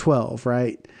 she's 12,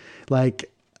 right?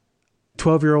 Like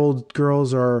 12-year-old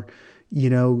girls are, you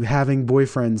know, having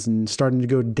boyfriends and starting to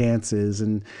go to dances.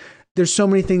 And there's so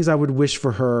many things I would wish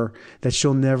for her that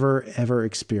she'll never, ever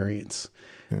experience.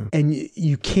 Yeah. And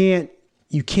you can't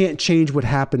change what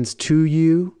happens to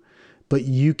you, but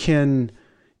you can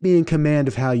be in command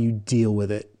of how you deal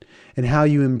with it and how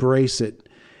you embrace it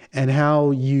and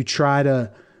how you try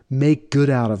to make good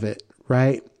out of it,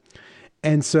 right?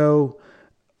 And so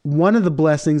one of the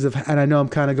blessings of, and I know I'm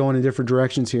kind of going in different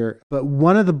directions here, but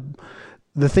one of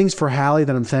the things for Hallie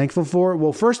that I'm thankful for,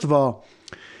 well, first of all,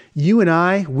 you and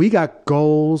I, we got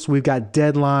goals, we've got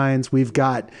deadlines, we've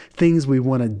got things we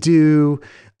want to do.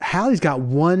 Hallie's got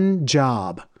one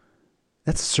job.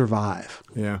 That's survive.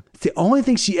 Yeah. It's the only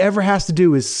thing she ever has to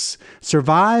do is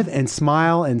survive and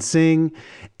smile and sing.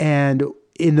 And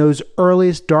in those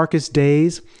earliest, darkest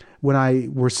days when I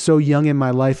was so young in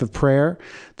my life of prayer,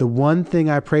 the one thing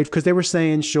I prayed, because they were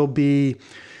saying she'll be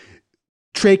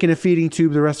traching a feeding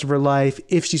tube the rest of her life.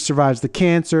 If she survives the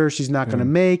cancer, she's not going to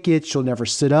make it. She'll never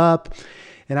sit up.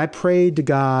 And I prayed to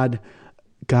God,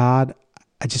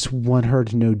 I just want her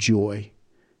to know joy.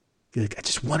 Like, I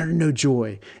just want her to know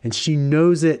joy. And she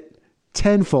knows it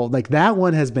tenfold. Like that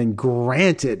one has been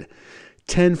granted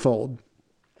tenfold.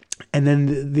 And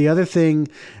then the other thing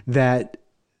that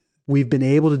we've been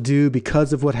able to do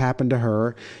because of what happened to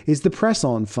her is the Press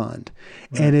On Fund.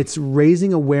 Right. And it's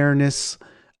raising awareness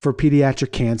for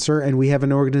pediatric cancer. And we have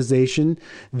an organization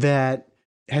that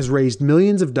has raised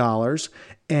millions of dollars,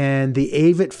 and the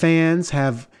AVIT fans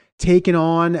have taken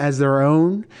on as their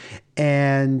own.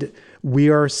 And we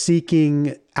are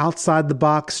seeking outside the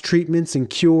box treatments and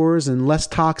cures and less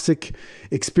toxic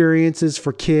experiences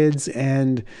for kids.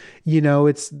 And, you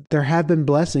know, there have been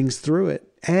blessings through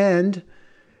it. And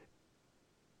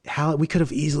how we could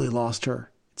have easily lost her.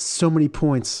 So many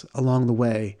points along the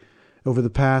way over the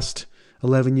past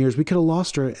 11 years, we could have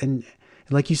lost her. And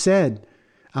like you said,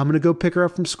 I'm going to go pick her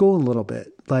up from school in a little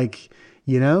bit. Like,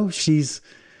 you know, she's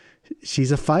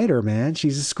a fighter, man.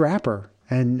 She's a scrapper.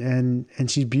 And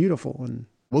she's beautiful. And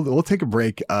we'll take a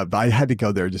break. But I had to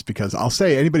go there just because I'll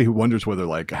say anybody who wonders whether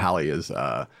like Hallie is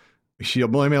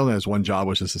Millie only has one job,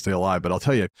 which is to stay alive. But I'll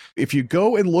tell you, if you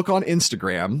go and look on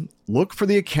Instagram, look for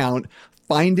the account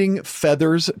Finding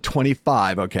Feathers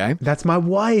 25. Okay, That's my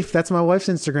wife. That's my wife's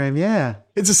Instagram. Yeah,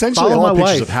 it's essentially Follow all my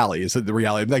pictures wife. of Hallie. Is the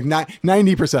reality? Like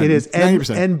 90%. it is.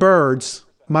 90%. And birds.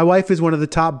 My wife is one of the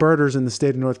top birders in the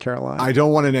state of North Carolina. I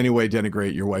don't want in any way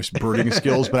denigrate your wife's birding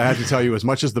skills, but I have to tell you, as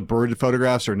much as the bird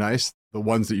photographs are nice, the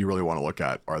ones that you really want to look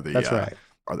at are the That's right.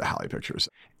 are the Hallie pictures.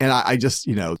 And I just,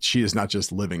 she is not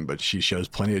just living, but she shows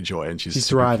plenty of joy, and she's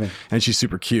thriving. And she's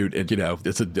super cute, and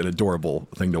it's an adorable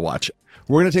thing to watch.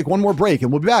 We're going to take one more break,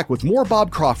 and we'll be back with more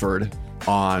Bob Crawford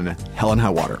on Hell and High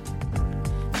Water.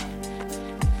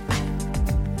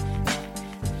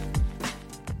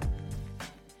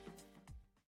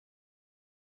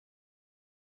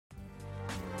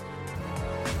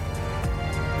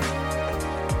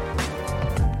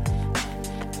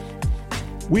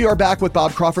 We are back with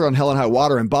Bob Crawford on Hell and High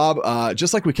Water. And Bob,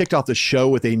 just like we kicked off the show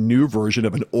with a new version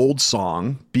of an old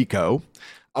song, Biko,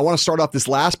 I want to start off this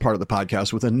last part of the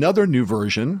podcast with another new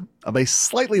version of a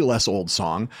slightly less old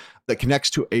song that connects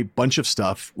to a bunch of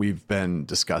stuff we've been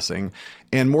discussing,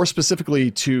 and more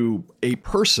specifically to a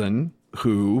person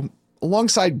who,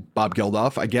 alongside Bob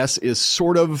Geldof, I guess, is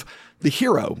sort of the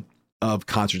hero of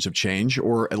Concerts of Change,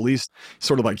 or at least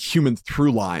sort of like human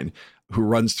through line who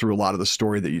runs through a lot of the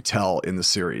story that you tell in the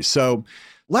series. So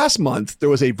last month, there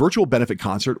was a virtual benefit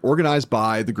concert organized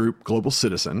by the group Global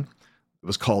Citizen. It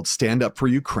was called Stand Up for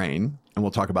Ukraine, and we'll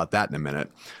talk about that in a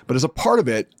minute. But as a part of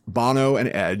it, Bono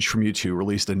and Edge from U2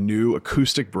 released a new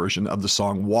acoustic version of the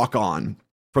song Walk On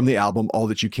from the album All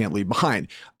That You Can't Leave Behind.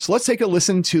 So let's take a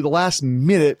listen to the last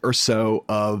minute or so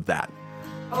of that.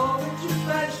 All that you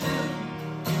fashion,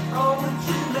 all that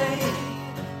you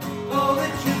make, all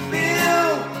that you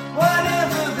feel,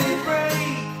 whatever they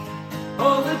break,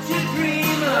 all that you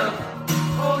dream of,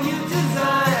 all you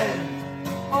desire,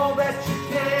 all that you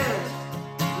can't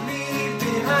leave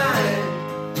behind,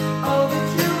 all that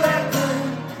you reckon,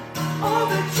 all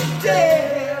that you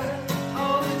dare,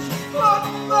 all that you fought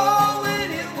for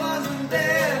when it wasn't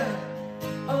there,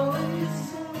 all that you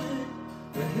said,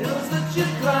 the hills that you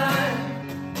climb,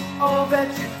 all that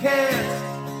you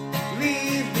can't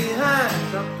leave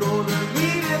behind. Not gonna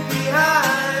leave it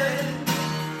behind.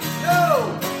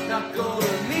 No, not gonna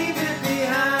leave it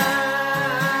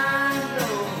behind. No,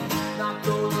 not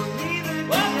gonna leave it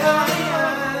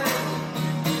behind.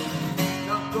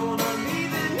 Not gonna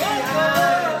leave it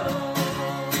behind.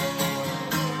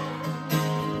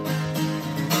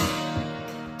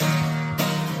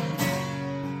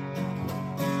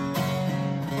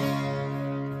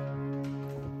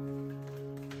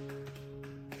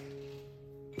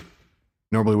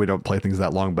 Normally we don't play things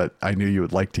that long, but I knew you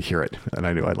would like to hear it, and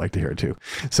I knew I'd like to hear it too.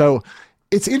 So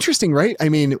it's interesting, right? I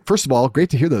mean, first of all, great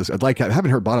to hear those. I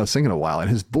haven't heard Bono sing in a while, and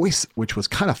his voice, which was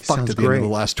kind of fucked Sounds at the end of great.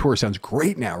 the last tour, sounds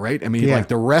great now, right? I mean, Yeah. like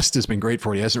the rest has been great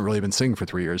for it. He hasn't really been singing for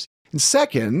 3 years. And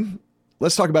second,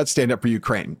 let's talk about Stand Up for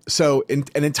Ukraine. So in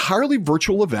an entirely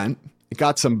virtual event, it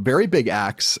got some very big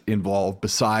acts involved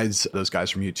besides those guys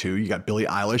from U2. You got Billie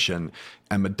Eilish and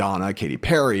Madonna, Katy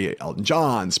Perry, Elton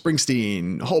John,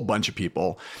 Springsteen, a whole bunch of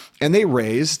people. And they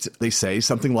raised, they say,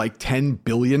 something like $10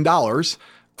 billion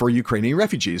for Ukrainian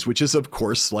refugees, which is, of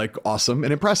course, like awesome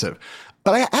and impressive.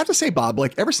 But I have to say, Bob,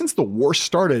 like ever since the war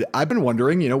started, I've been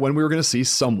wondering, when we were going to see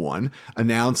someone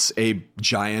announce a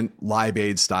giant Live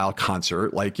Aid style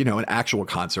concert, like, an actual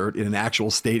concert in an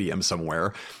actual stadium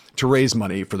somewhere to raise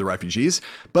money for the refugees.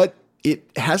 But it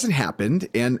hasn't happened,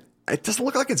 and it doesn't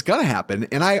look like it's going to happen.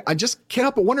 And I just can't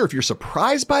help but wonder if you're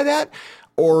surprised by that,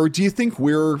 or do you think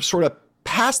we're sort of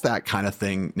past that kind of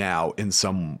thing now in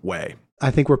some way?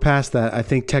 I think we're past that. I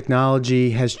think technology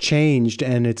has changed,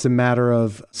 and it's a matter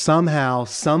of somehow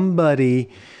somebody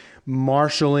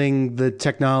marshaling the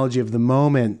technology of the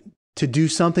moment to do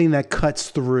something that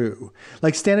cuts through.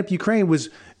 Like Stand Up Ukraine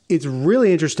it's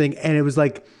really interesting. And it was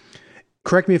like,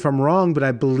 correct me if I'm wrong, but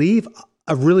I believe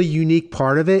a really unique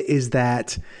part of it is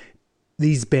that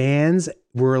these bands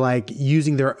were like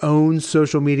using their own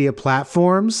social media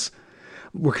platforms.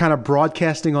 We're kind of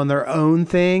broadcasting on their own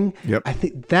thing. Yep. I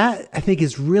think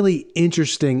is really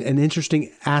interesting, an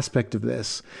interesting aspect of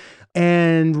this.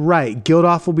 And right,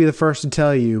 Geldof will be the first to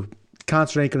tell you,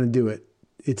 concert ain't going to do it.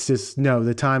 It's just, no,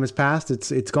 the time has passed.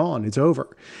 It's gone. It's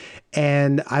over.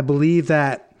 And I believe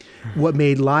that what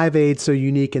made Live Aid so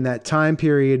unique in that time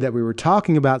period that we were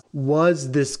talking about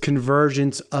was this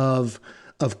convergence of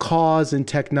cause and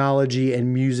technology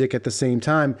and music at the same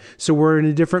time. So we're in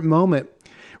a different moment,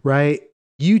 right?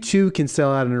 U2 can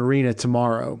sell out an arena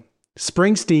tomorrow.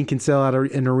 Springsteen can sell out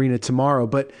an arena tomorrow,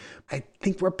 but I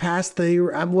think we're past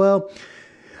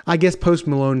I guess Post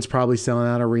Malone's probably selling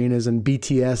out arenas and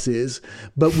BTS is,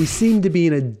 but we seem to be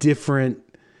in a different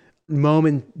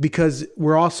moment because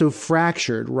we're also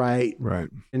fractured, right? Right.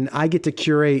 And I get to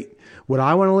curate what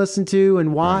I want to listen to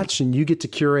and watch, and you get to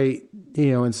curate,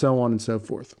 and so on and so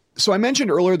forth. So I mentioned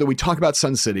earlier that we talked about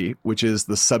Sun City, which is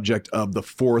the subject of the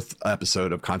 4th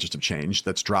episode of Conscious of Change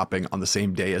that's dropping on the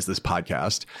same day as this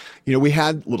podcast. We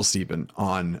had little Steven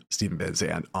Van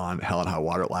Zandt on Hell and High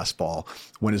Water last fall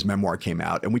when his memoir came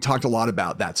out. And we talked a lot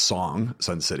about that song,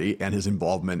 Sun City, and his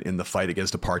involvement in the fight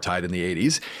against apartheid in the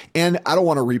 80s. And I don't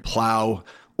want to replow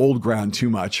old ground too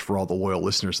much for all the loyal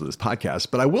listeners of this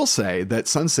podcast, but I will say that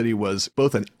Sun City was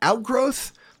both an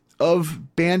outgrowth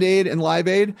of Band Aid and Live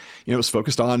Aid. It was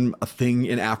focused on a thing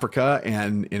in Africa,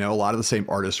 and a lot of the same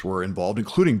artists were involved,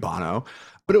 including Bono.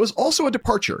 But it was also a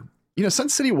departure. Sun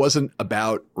City wasn't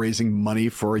about raising money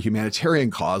for a humanitarian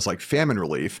cause like famine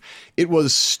relief. It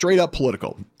was straight up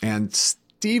political, and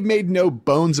Steve made no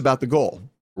bones about the goal.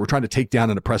 We're trying to take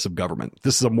down an oppressive government.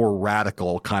 This is a more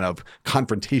radical kind of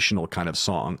confrontational kind of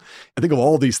song. I think of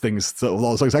all these things,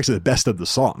 it's actually the best of the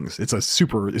songs. It's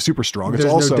super strong.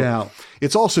 There's no doubt.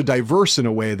 It's also diverse in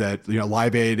a way that,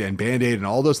 Live Aid and Band Aid and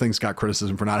all those things got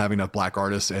criticism for not having enough black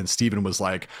artists. And Steven was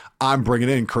like, I'm bringing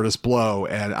in Curtis Blow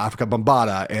and Afrika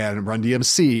Bambaataa and Run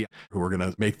DMC, who are going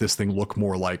to make this thing look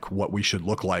more like what we should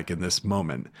look like in this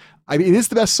moment. I mean, it is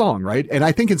the best song, right? And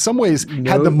I think in some ways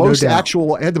had the most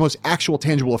actual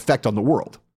tangible effect on the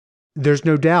world. There's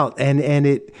no doubt. And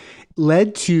it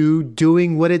led to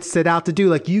doing what it set out to do.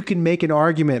 Like, you can make an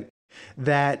argument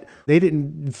that they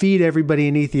didn't feed everybody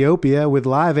in Ethiopia with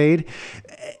Live Aid.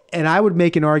 And I would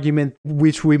make an argument,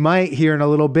 which we might hear in a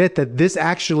little bit, that this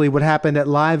actually, what happened at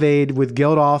Live Aid with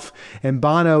Geldof and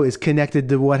Bono is connected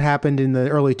to what happened in the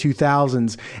early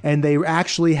 2000s. And they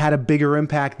actually had a bigger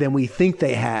impact than we think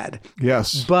they had.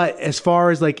 Yes. But as far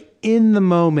as like in the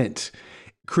moment,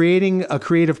 creating a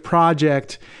creative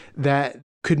project that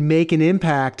could make an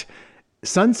impact,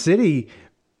 Sun City,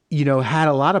 had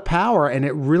a lot of power, and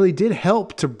it really did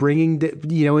help to bringing,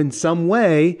 in some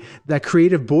way, that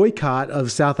creative boycott of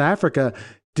South Africa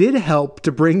did help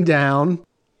to bring down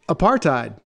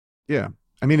apartheid. Yeah.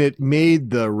 I mean, it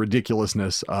made the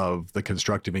ridiculousness of the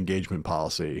constructive engagement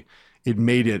policy, it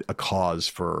made it a cause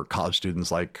for college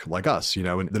students like us,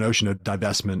 and the notion of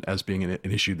divestment as being an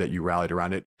issue that you rallied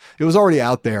around it. It was already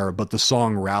out there, but the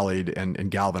song rallied and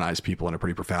galvanized people in a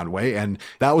pretty profound way. And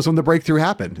that was when the breakthrough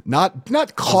happened.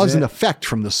 Not cause and effect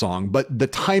from the song, but the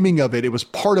timing of it. It was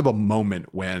part of a moment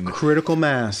when critical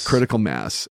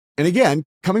mass. And again,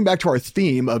 coming back to our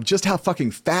theme of just how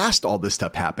fucking fast all this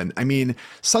stuff happened. I mean,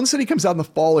 Sun City comes out in the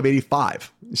fall of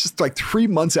 85. It's just like 3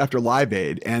 months after Live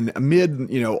Aid. And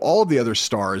amid, all of the other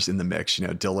stars in the mix,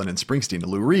 Dylan and Springsteen and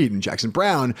Lou Reed and Jackson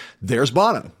Browne, there's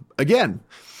Bono again.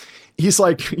 He's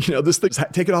like, this thing's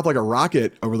taken off like a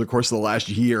rocket over the course of the last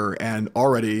year. And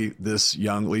already this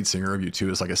young lead singer of U2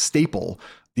 is like a staple,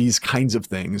 these kinds of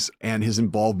things. And his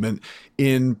involvement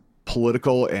in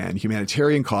political and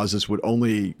humanitarian causes would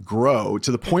only grow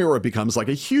to the point where it becomes like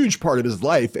a huge part of his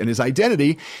life and his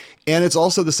identity. And it's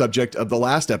also the subject of the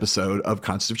last episode of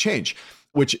Conscious of Change,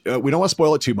 which we don't want to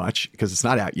spoil it too much because it's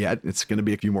not out yet. It's going to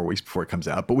be a few more weeks before it comes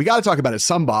out, but we got to talk about it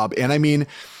some, Bob. And I mean,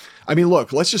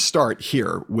 look, let's just start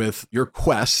here with your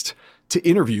quest to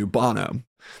interview Bono.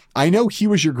 I know he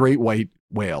was your great white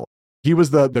whale. He was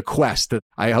the quest that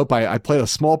I hope I played a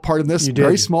small part in this,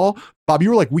 very small. Bob, you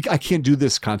were like, I can't do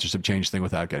this Conscious of Change thing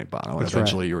without getting Bono. And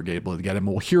eventually you were able to get him.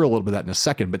 We'll hear a little bit of that in a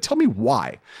second, but tell me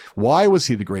why. Why was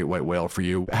he the great white whale for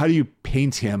you? How do you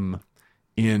paint him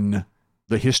in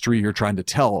the history you're trying to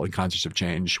tell in Conscious of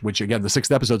Change, which again, the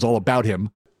 6th episode is all about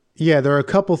him? Yeah, there are a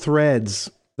couple threads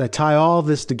that tie all of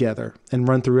this together and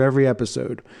run through every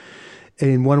episode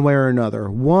in one way or another.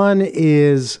 One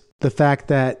is the fact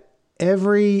that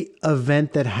every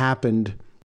event that happened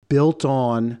built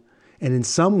on and in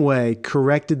some way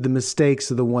corrected the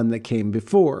mistakes of the one that came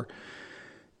before.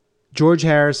 George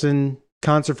Harrison,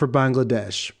 Concert for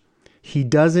Bangladesh. He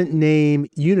doesn't name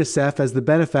UNICEF as the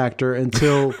benefactor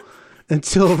until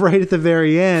right at the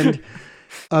very end.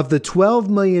 Of the $12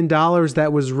 million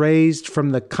that was raised from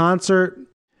the concert,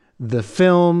 the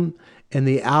film, and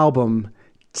the album,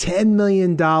 $10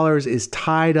 million is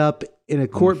tied up in a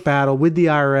court battle with the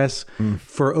IRS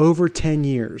for over 10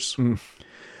 years.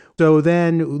 So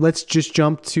then let's just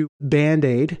jump to Band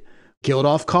Aid.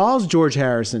 Geldof calls George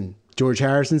Harrison. George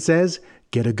Harrison says,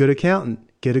 get a good accountant,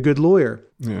 get a good lawyer.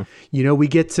 Yeah. We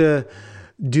get to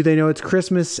Do They Know It's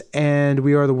Christmas and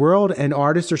We Are the World, and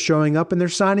artists are showing up and they're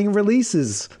signing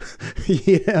releases.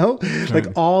 Like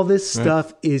all this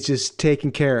stuff is just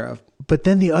taken care of. But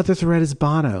then the other thread is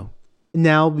Bono.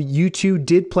 Now, U2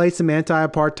 did play some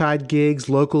anti-apartheid gigs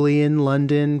locally in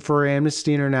London for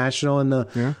Amnesty International in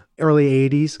the early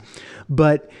 80s.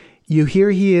 But you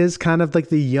hear he is kind of like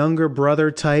the younger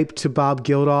brother type to Bob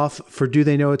Geldof for Do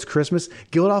They Know It's Christmas?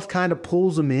 Geldof kind of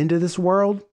pulls him into this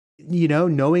world, you know,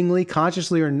 knowingly,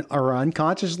 consciously, or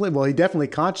unconsciously. Well, he definitely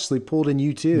consciously pulled in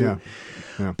U2.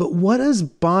 Yeah. But what does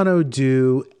Bono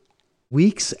do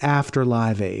weeks after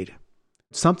Live Aid?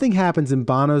 Something happens in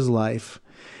Bono's life.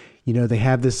 You know, they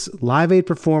have this Live Aid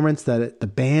performance that the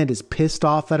band is pissed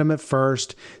off at him at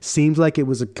first. Seems like it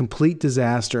was a complete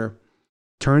disaster.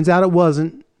 Turns out it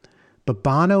wasn't. But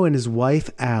Bono and his wife,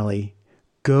 Allie,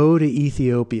 go to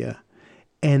Ethiopia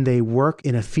and they work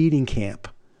in a feeding camp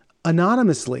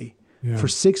anonymously for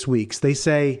 6 weeks. They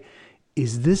say,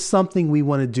 is this something we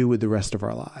want to do with the rest of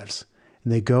our lives?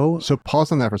 And they go. So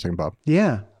pause on that for a second, Bob.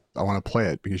 Yeah. I want to play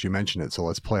it because you mentioned it, so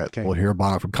let's play it. Okay. We'll hear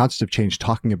Bono from Concept of Change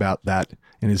talking about that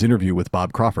in his interview with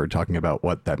Bob Crawford, talking about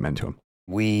what that meant to him.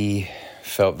 We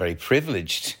felt very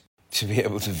privileged to be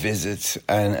able to visit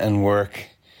and work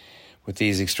with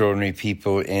these extraordinary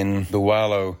people in the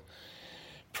Wallo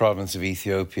province of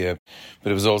Ethiopia.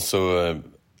 But it was also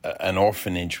an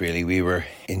orphanage, really. We were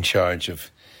in charge of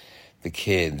the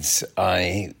kids.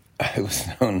 I was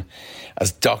known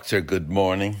as Dr. Good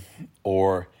Morning,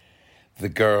 or the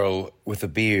girl with a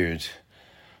beard,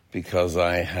 because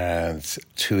I had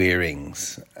 2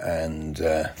 earrings, and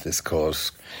this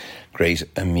caused great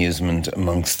amusement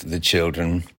amongst the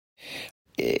children.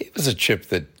 It was a trip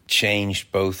that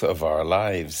changed both of our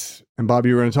lives. And Bob,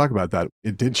 you were going to talk about that.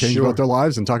 It did change both their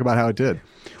lives, and talk about how it did.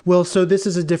 Well, so this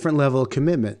is a different level of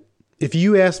commitment. If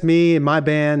you ask me and my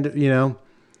band, you know,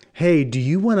 hey, do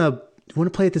you want to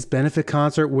play at this benefit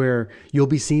concert where you'll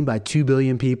be seen by 2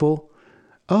 billion people?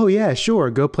 Oh, yeah, sure.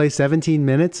 Go play 17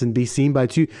 minutes and be seen by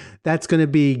 2. That's going to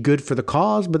be good for the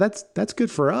cause, but that's good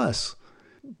for us.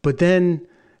 But then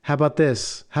how about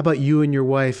this? How about you and your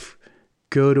wife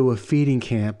go to a feeding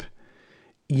camp,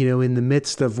 you know, in the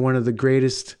midst of one of the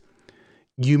greatest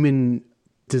human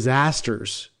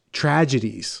disasters,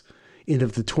 tragedies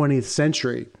of the 20th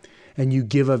century, and you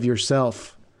give of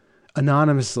yourself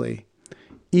anonymously,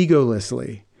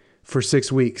 egolessly for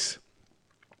 6 weeks.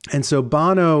 And so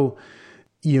Bono,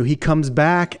 you know, he comes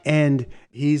back and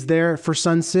he's there for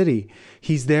Sun City.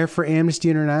 He's there for Amnesty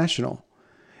International.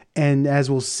 And as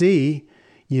we'll see,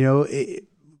 you know,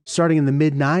 starting in the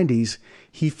mid-90s,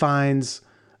 he finds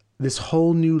this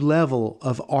whole new level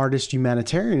of artist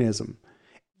humanitarianism.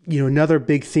 You know, another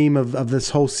big theme of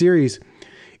this whole series,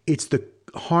 it's the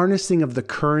harnessing of the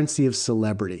currency of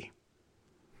celebrity,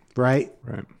 right?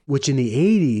 Right. Which in the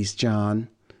 80s, John,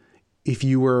 if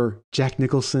you were Jack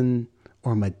Nicholson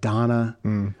or Madonna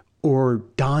or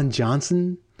Don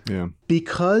Johnson,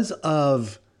 because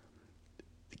of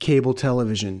cable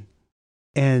television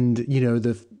and, you know,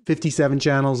 the 57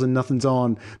 channels and nothing's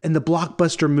on, and the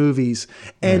blockbuster movies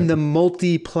and the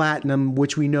multi-platinum,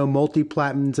 which we know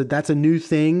multi-platinum, that's a new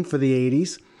thing for the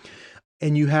 80s.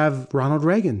 And you have Ronald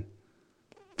Reagan,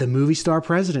 the movie star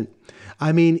president.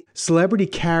 I mean, celebrity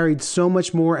carried so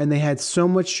much more, and they had so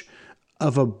much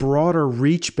of a broader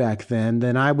reach back then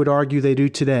than I would argue they do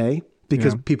today,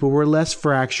 because people were less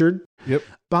fractured. Yep.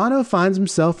 Bono finds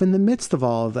himself in the midst of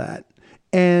all of that,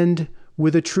 and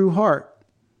with a true heart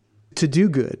to do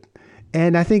good.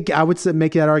 And I think I would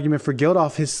make that argument for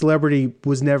Geldof. His celebrity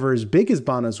was never as big as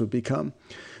Bono's would become.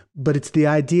 But it's the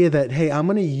idea that, hey, I'm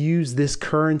going to use this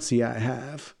currency I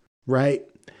have, right?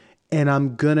 And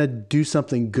I'm going to do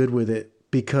something good with it,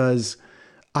 because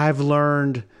I've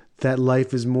learned that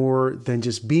life is more than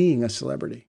just being a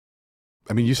celebrity.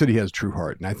 I mean, you said he has true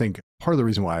heart. And I think part of the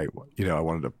reason why, you know, I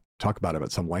wanted to talk about him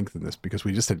at some length in this, because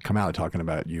we just had come out talking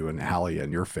about you and Hallie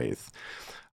and your faith.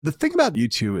 The thing about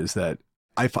U2 is that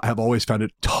I have always found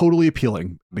it totally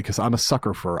appealing, because I'm a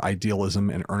sucker for idealism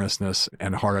and earnestness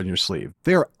and heart on your sleeve.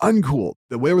 They are uncool.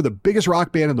 They were the biggest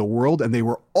rock band in the world, and they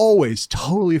were always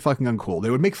totally fucking uncool.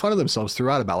 They would make fun of themselves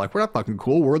throughout about, like, we're not fucking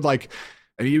cool. We're like,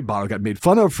 I mean, Bono got made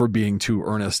fun of for being too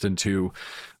earnest and too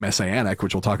messianic,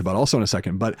 which we'll talk about also in a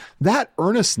second. But that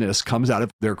earnestness comes out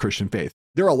of their Christian faith.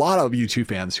 There are a lot of U2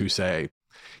 fans who say,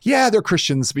 yeah, they're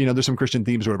Christians, you know, there's some Christian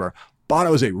themes or whatever.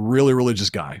 Bono is a really religious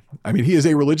guy. I mean, he is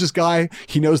a religious guy.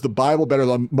 He knows the Bible better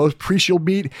than most priests you'll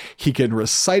meet. He can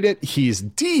recite it. He's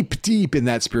deep, deep in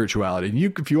that spirituality.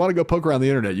 And if you want to go poke around the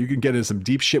internet, you can get into some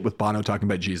deep shit with Bono talking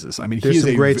about Jesus. I mean, there's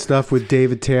some great stuff with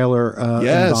David Taylor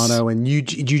and Bono and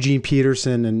Eugene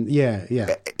Peterson. And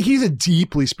yeah. He's a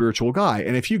deeply spiritual guy.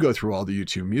 And if you go through all the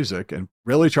U2 music, and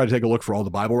really try to take a look for all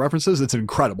the Bible references. It's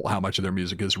incredible how much of their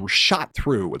music is shot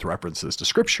through with references to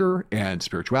scripture and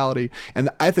spirituality. And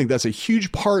I think that's a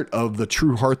huge part of the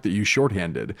true heart that you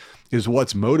shorthanded, is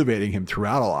what's motivating him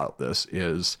throughout a lot of this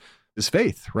is his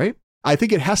faith, right? I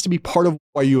think it has to be part of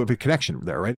why you have a connection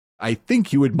there, right? I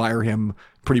think you admire him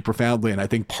pretty profoundly. And I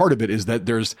think part of it is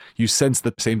that you sense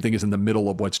the same thing is in the middle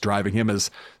of what's driving him as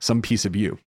some piece of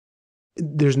you.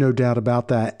 There's no doubt about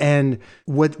that. And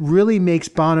what really makes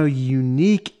Bono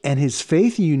unique and his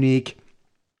faith unique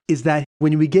is that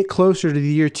when we get closer to the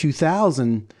year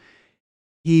 2000,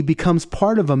 he becomes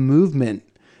part of a movement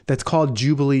that's called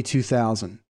Jubilee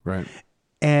 2000. Right.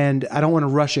 And I don't want to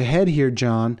rush ahead here,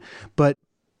 John, but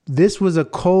this was a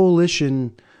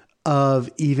coalition of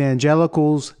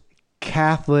evangelicals,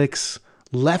 Catholics,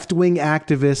 left-wing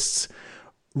activists,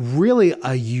 really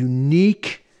a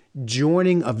unique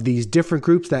joining of these different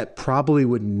groups that probably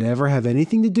would never have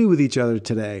anything to do with each other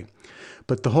today.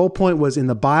 But the whole point was, in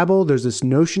the Bible, there's this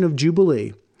notion of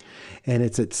Jubilee, and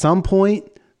it's at some point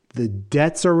the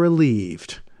debts are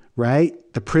relieved, right?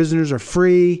 The prisoners are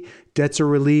free, debts are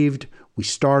relieved, we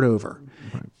start over.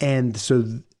 Right. And so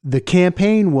the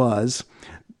campaign was,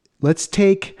 let's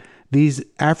take these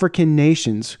African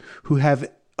nations who have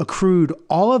accrued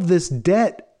all of this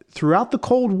debt throughout the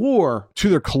Cold War to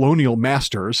their colonial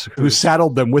masters who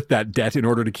saddled them with that debt in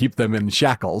order to keep them in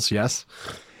shackles. Yes.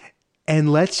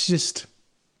 And let's just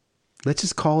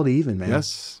call it even, man.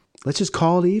 Yes. Let's just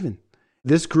call it even.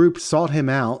 This group sought him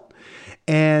out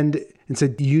and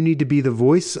said, you need to be the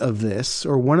voice of this,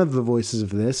 or one of the voices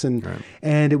of this. And, right.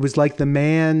 And it was like the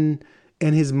man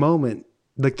in his moment,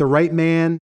 like the right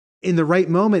man in the right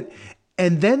moment.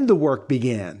 And then the work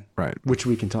began, right? Which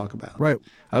we can talk about. Right.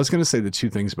 I was going to say the two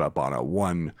things about Bono.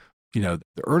 One, the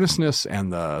earnestness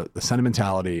and the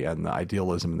sentimentality and the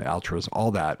idealism and the altruism,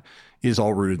 all that is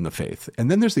all rooted in the faith. And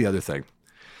then there's the other thing.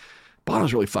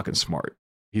 Bono's really fucking smart.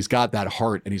 He's got that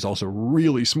heart, and he's also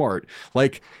really smart.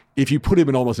 Like, if you put him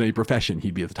in almost any profession,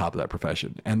 he'd be at the top of that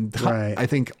profession. And right. I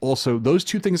think also those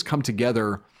two things come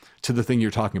together to the thing you're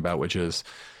talking about, which is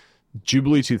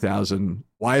Jubilee 2000.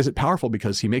 Why is it powerful?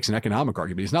 Because he makes an economic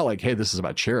argument. He's not like, hey, this is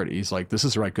about charity. He's like, this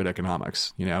is the right good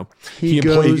economics. He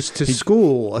goes to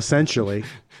school, essentially.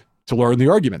 To learn the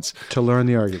arguments.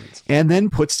 And then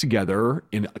puts together,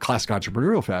 in a classic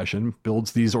entrepreneurial fashion,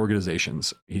 builds these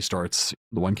organizations. He starts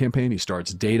the One Campaign. He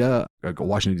starts Data, a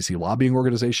Washington, D.C. lobbying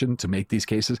organization to make these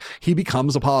cases. He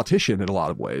becomes a politician in a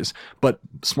lot of ways, but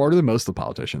smarter than most of the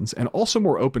politicians, and also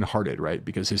more open-hearted, right?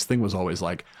 Because his thing was always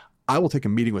like, I will take a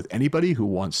meeting with anybody who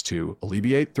wants to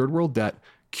alleviate third world debt,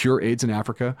 cure AIDS in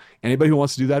Africa. Anybody who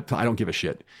wants to do that, I don't give a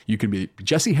shit. You can be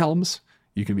Jesse Helms.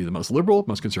 You can be the most liberal,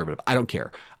 most conservative. I don't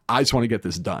care. I just want to get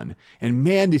this done. And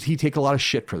man, did he take a lot of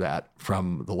shit for that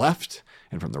from the left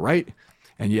and from the right.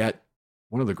 And yet,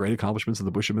 one of the great accomplishments of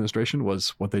the Bush administration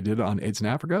was what they did on AIDS in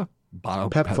Africa. Bono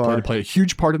had to play a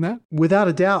huge part in that. Without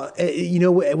a doubt.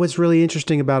 What's really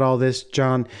interesting about all this,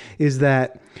 John, is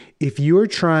that if you're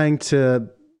trying to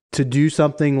do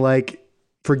something like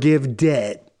forgive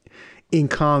debt in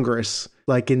Congress,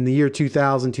 like in the year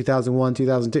 2000, 2001,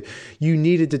 2002, you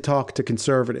needed to talk to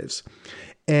conservatives.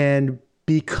 And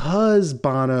because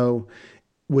Bono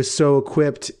was so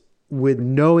equipped with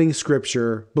knowing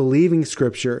scripture, believing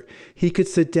scripture, he could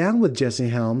sit down with Jesse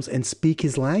Helms and speak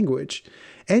his language,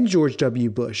 and George W.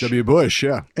 Bush.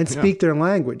 Yeah. And speak their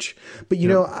language. But,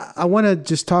 I want to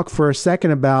just talk for a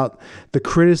second about the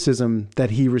criticism that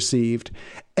he received,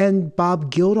 and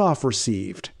Bob Geldof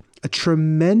received a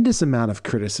tremendous amount of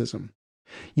criticism.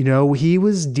 He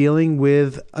was dealing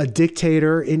with a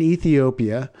dictator in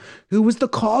Ethiopia who was the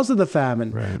cause of the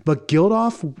famine. Right. But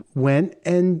Geldof went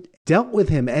and dealt with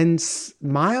him and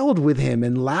smiled with him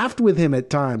and laughed with him at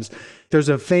times. There's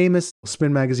a famous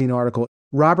Spin Magazine article.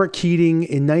 Robert Keating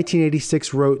in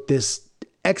 1986 wrote this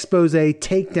expose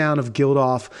takedown of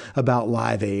Geldof about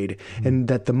Live Aid, and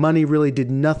that the money really did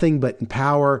nothing but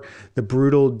empower the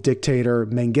brutal dictator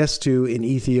Mengistu in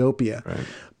Ethiopia. Right.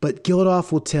 But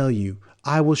Geldof will tell you,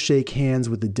 I will shake hands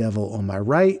with the devil on my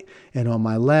right and on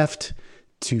my left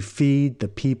to feed the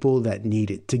people that need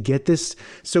it, to get this.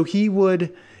 So he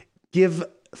would give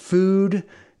food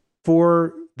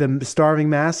for the starving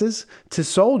masses to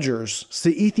soldiers, to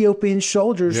Ethiopian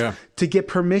soldiers, to get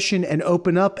permission and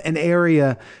open up an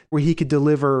area where he could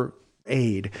deliver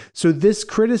aid. So this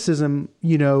criticism,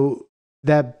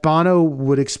 that Bono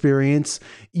would experience,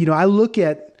 I look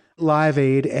at Live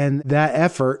Aid and that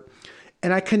effort,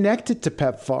 and I connect it to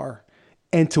PEPFAR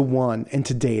and to One and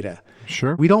to Data.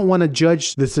 Sure. We don't want to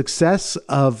judge the success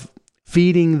of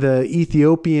feeding the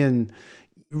Ethiopian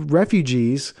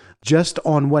refugees just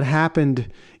on what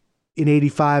happened in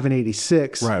 85 and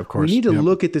 86. Right, of course. We need to Yep.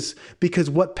 look at this because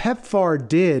what PEPFAR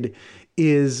did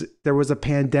is there was a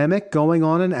pandemic going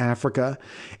on in Africa,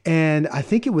 and I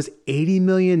think it was $80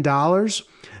 million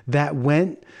that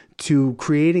went to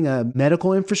creating a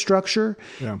medical infrastructure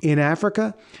in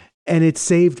Africa, and it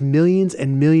saved millions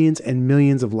and millions and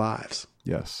millions of lives.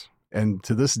 Yes. And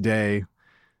to this day,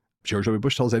 George W.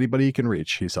 Bush tells anybody he can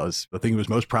reach. He says the thing he was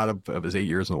most proud of his 8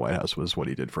 years in the White House was what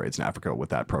he did for AIDS in Africa with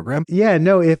that program. Yeah,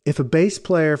 no, if a bass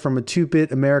player from a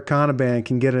two-bit Americana band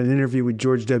can get an interview with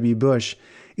George W. Bush,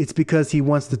 it's because he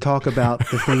wants to talk about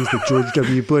the things that George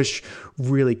W. Bush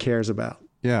really cares about.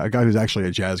 Yeah, a guy who's actually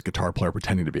a jazz guitar player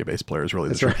pretending to be a bass player is really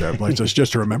the trick there. Like,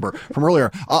 just to remember from earlier.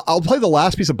 I'll play the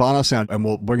last piece of Bono sound, and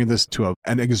we'll bring this to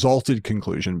an exalted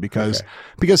conclusion because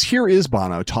here is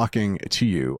Bono talking to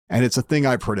you, and it's a thing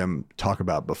I've heard him talk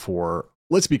about before.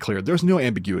 Let's be clear. There's no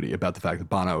ambiguity about the fact that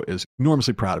Bono is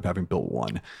enormously proud of having built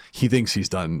one. He thinks he's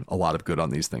done a lot of good on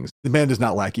these things. The man does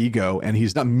not lack ego, and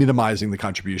he's not minimizing the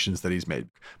contributions that he's made.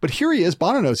 But here he is.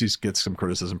 Bono knows he gets some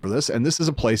criticism for this, and this is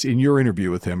a place in your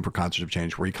interview with him for Concerts of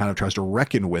Change where he kind of tries to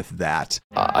reckon with that.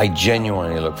 I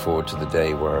genuinely look forward to the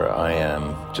day where I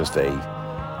am just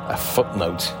a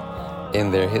footnote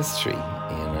in their history.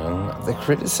 The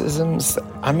criticisms,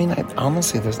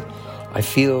 I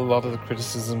feel a lot of the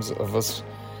criticisms of us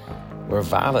were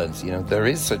valid. There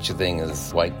is such a thing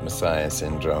as white messiah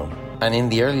syndrome. And in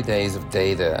the early days of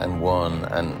Data and One,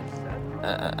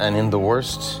 and in the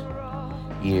worst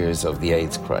years of the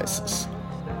AIDS crisis,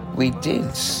 we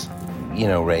did,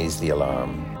 raise the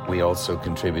alarm. We also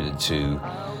contributed to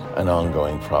an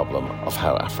ongoing problem of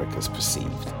how Africa is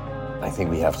perceived. I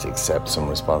think we have to accept some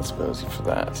responsibility for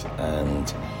that.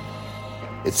 And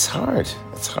it's hard,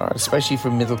 especially for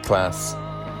the middle class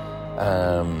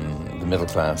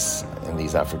in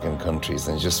these African countries,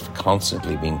 and just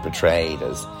constantly being portrayed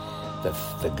as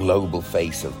the global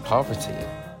face of poverty.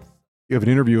 You have an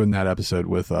interview in that episode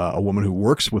with a woman who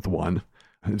works with One.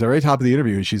 At the very top of the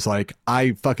interview, she's like,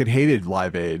 I fucking hated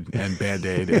Live Aid and Band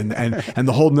Aid and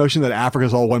the whole notion that Africa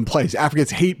is all one place. Africans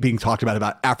hate being talked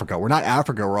about Africa. We're not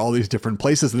Africa. We're all these different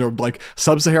places. And they're like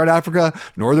sub-Saharan Africa,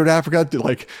 Northern Africa.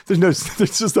 Like,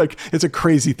 it's just like, it's a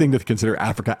crazy thing to consider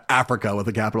Africa with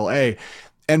a capital A.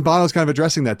 And Bono's kind of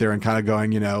addressing that there and kind of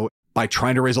going, by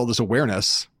trying to raise all this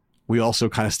awareness, we also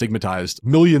kind of stigmatized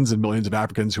millions and millions of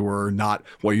Africans who are not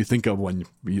what you think of when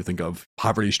you think of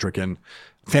poverty-stricken,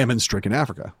 famine-stricken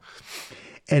Africa.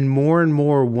 And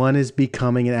more, One is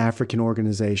becoming an African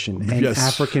organization, and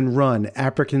African-run,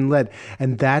 African-led.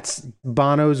 And that's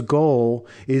Bono's goal,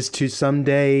 is to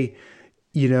someday,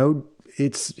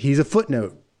 he's a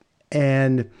footnote.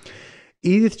 And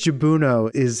Edith Jabuno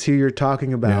is who you're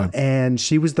talking about. Yeah. And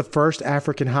she was the first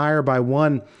African hire by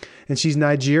One, and she's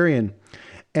Nigerian.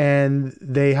 And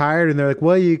they hired her, and they're like,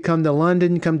 well, you come to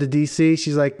London, come to DC.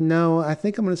 She's like, no, I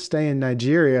think I'm going to stay in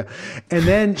Nigeria. And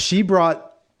then she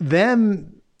brought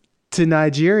them to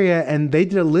Nigeria, and they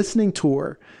did a listening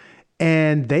tour,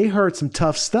 and they heard some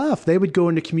tough stuff. They would go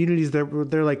into communities that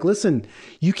they're like, listen,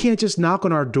 you can't just knock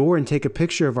on our door and take a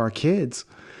picture of our kids.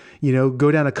 Go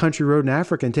down a country road in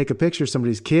Africa and take a picture of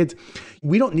somebody's kids.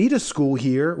 We don't need a school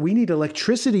here. We need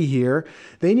electricity here.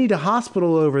 They need a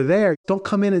hospital over there. Don't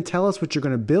come in and tell us what you're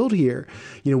going to build here.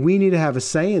 We need to have a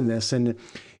say in this. And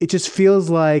it just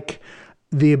feels like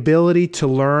the ability to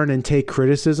learn and take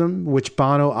criticism, which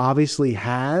Bono obviously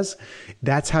has,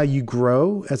 that's how you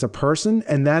grow as a person.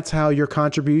 And that's how your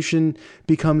contribution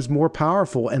becomes more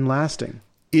powerful and lasting.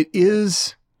 It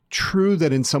is true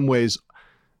that in some ways,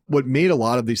 what made a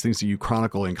lot of these things that you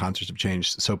chronicle in Concerts of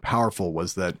Change so powerful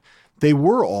was that they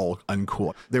were all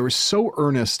uncool. They were so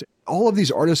earnest. All of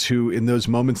these artists who in those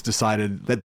moments decided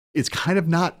that it's kind of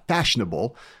not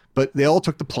fashionable, but they all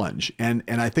took the plunge. And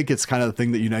I think it's kind of the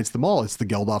thing that unites them all. It's the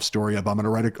Geldof story of, I'm going to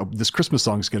write this Christmas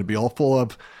song is going to be all full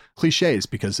of cliches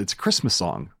because it's a Christmas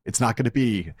song. It's not going to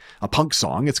be a punk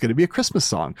song. It's going to be a Christmas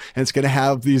song. And it's going to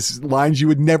have these lines you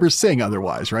would never sing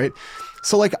otherwise, right?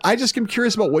 So I just am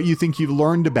curious about what you think you've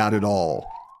learned about it all,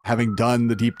 having done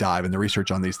the deep dive and the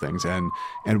research on these things, and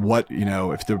what,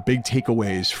 if there are big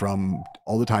takeaways from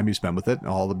all the time you spend with it and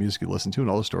all the music you listen to and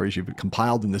all the stories you've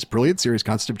compiled in this brilliant series,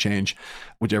 Concerts of Change,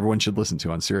 which everyone should listen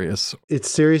to on Sirius. It's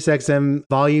Sirius XM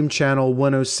volume channel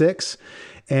 106.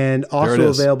 And also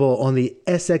available on the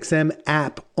SXM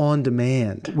app on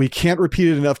demand. We can't repeat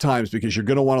it enough times because you're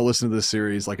going to want to listen to this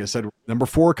series. Like I said, number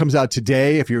 4 comes out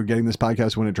today if you're getting this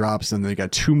podcast when it drops. And they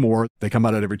got 2 more. They come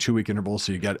out at every 2-week intervals.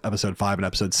 So you get episode 5 and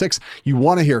episode 6. You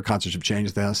want to hear Concerts of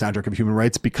Change, the soundtrack of human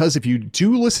rights, because if you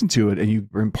do listen to it and you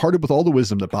are imparted with all the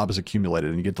wisdom that Bob has accumulated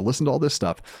and you get to listen to all this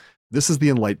stuff, this is the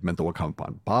enlightenment that will come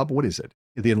upon. Bob, what is it?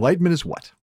 The enlightenment is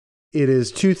what? It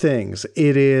is two things.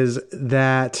 It is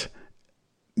that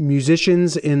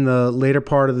musicians in the later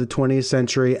part of the 20th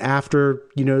century, after,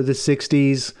 the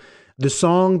 60s, the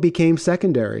song became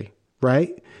secondary,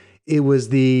 right? It was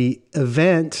the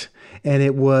event, and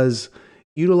it was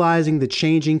utilizing the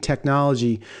changing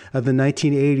technology of the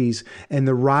 1980s and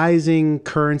the rising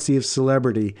currency of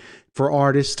celebrity for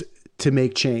artists to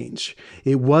make change.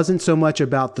 It wasn't so much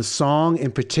about the song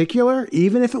in particular,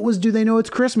 even if it was Do They Know It's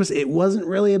Christmas? It wasn't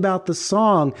really about the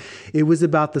song. It was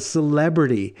about the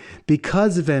celebrity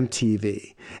because of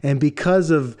MTV and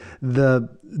because of the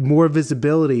more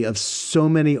visibility of so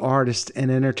many artists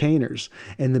and entertainers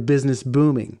and the business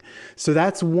booming. So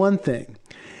that's one thing.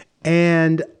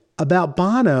 And about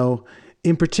Bono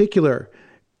in particular,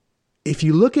 if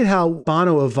you look at how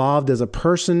Bono evolved as a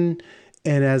person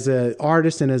and as an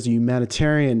artist and as a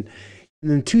humanitarian,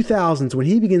 in the 2000s, when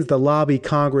he begins to lobby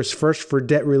Congress, first for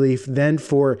debt relief, then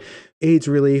for AIDS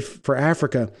relief for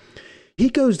Africa, he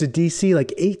goes to DC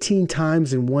like 18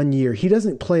 times in 1 year. He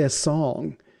doesn't play a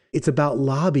song. It's about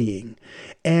lobbying.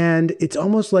 And it's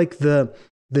almost like the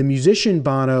musician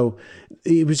Bono,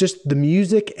 it was just the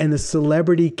music and the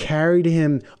celebrity carried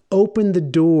him, opened the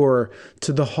door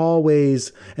to the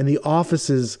hallways and the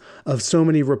offices of so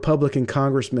many Republican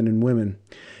congressmen and women.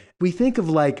 We think of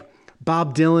like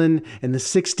Bob Dylan in the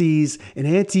 60s and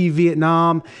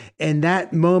anti-Vietnam, and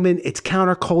that moment, it's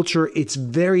counterculture, it's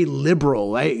very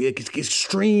liberal, right? It's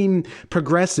extreme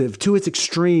progressive to its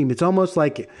extreme. It's almost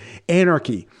like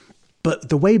anarchy. But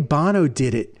the way Bono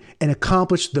did it and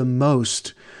accomplished the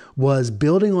most was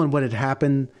building on what had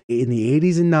happened in the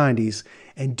 80s and 90s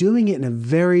and doing it in a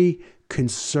very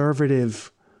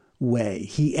conservative way.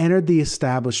 He entered the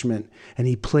establishment and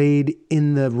he played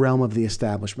in the realm of the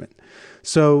establishment.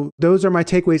 So those are my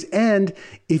takeaways. And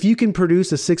if you can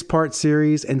produce a 6-part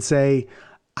series and say,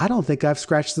 I don't think I've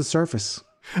scratched the surface.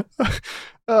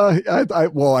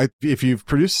 If you've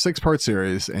produced a 6-part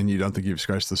series and you don't think you've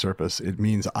scratched the surface, it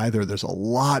means either there's a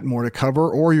lot more to cover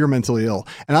or you're mentally ill.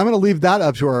 And I'm going to leave that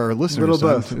up to our listeners. A little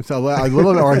both. It's a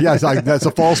little, or yes, that's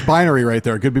a false binary right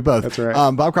there. It could be both. That's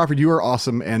right. Bob Crawford, you are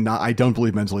awesome. And I don't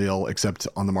believe mentally ill except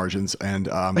on the margins. And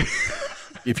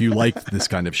if you like this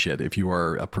kind of shit, if you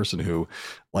are a person who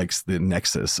likes the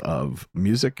nexus of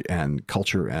music and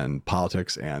culture and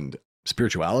politics and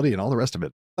spirituality and all the rest of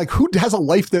it, like, who has a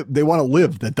life that they want to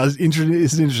live that isn't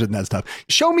interested in that stuff?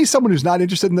 Show me someone who's not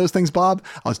interested in those things, Bob.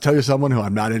 I'll tell you someone who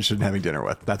I'm not interested in having dinner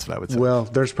with. That's what I would say. Well,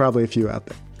 there's probably a few out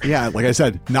there. Yeah, like I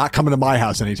said, not coming to my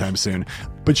house anytime soon.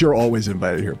 But you're always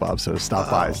invited here, Bob, so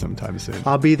stop by sometime soon.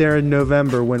 I'll be there in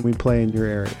November when we play in your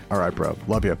area. All right, bro.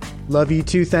 Love you. Love you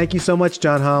too. Thank you so much,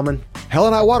 John Heilman. Hell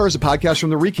and High Water is a podcast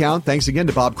from The Recount. Thanks again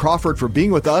to Bob Crawford for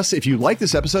being with us. If you like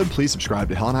this episode, please subscribe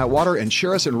to Hell and High Water and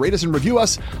share us and rate us and review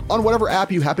us on whatever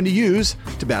app you happen to use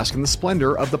to bask in the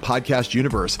splendor of the podcast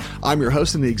universe. I'm your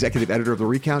host and the executive editor of The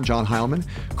Recount, John Heilman.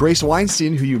 Grace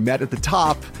Weinstein, who you met at the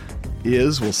top,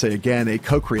 is, we'll say again, a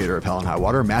co-creator of Hell and High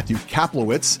Water. Matthew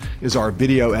Kaplowitz is our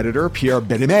video editor. Pierre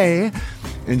Benimé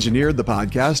engineered the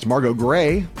podcast. Margot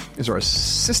Gray is our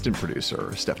assistant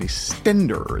producer. Stephanie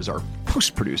Stender is our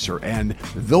post-producer. And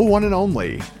the one and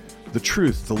only, the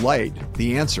truth, the light,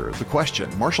 the answer, the question,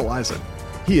 Marshall Eisen.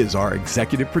 He is our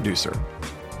executive producer.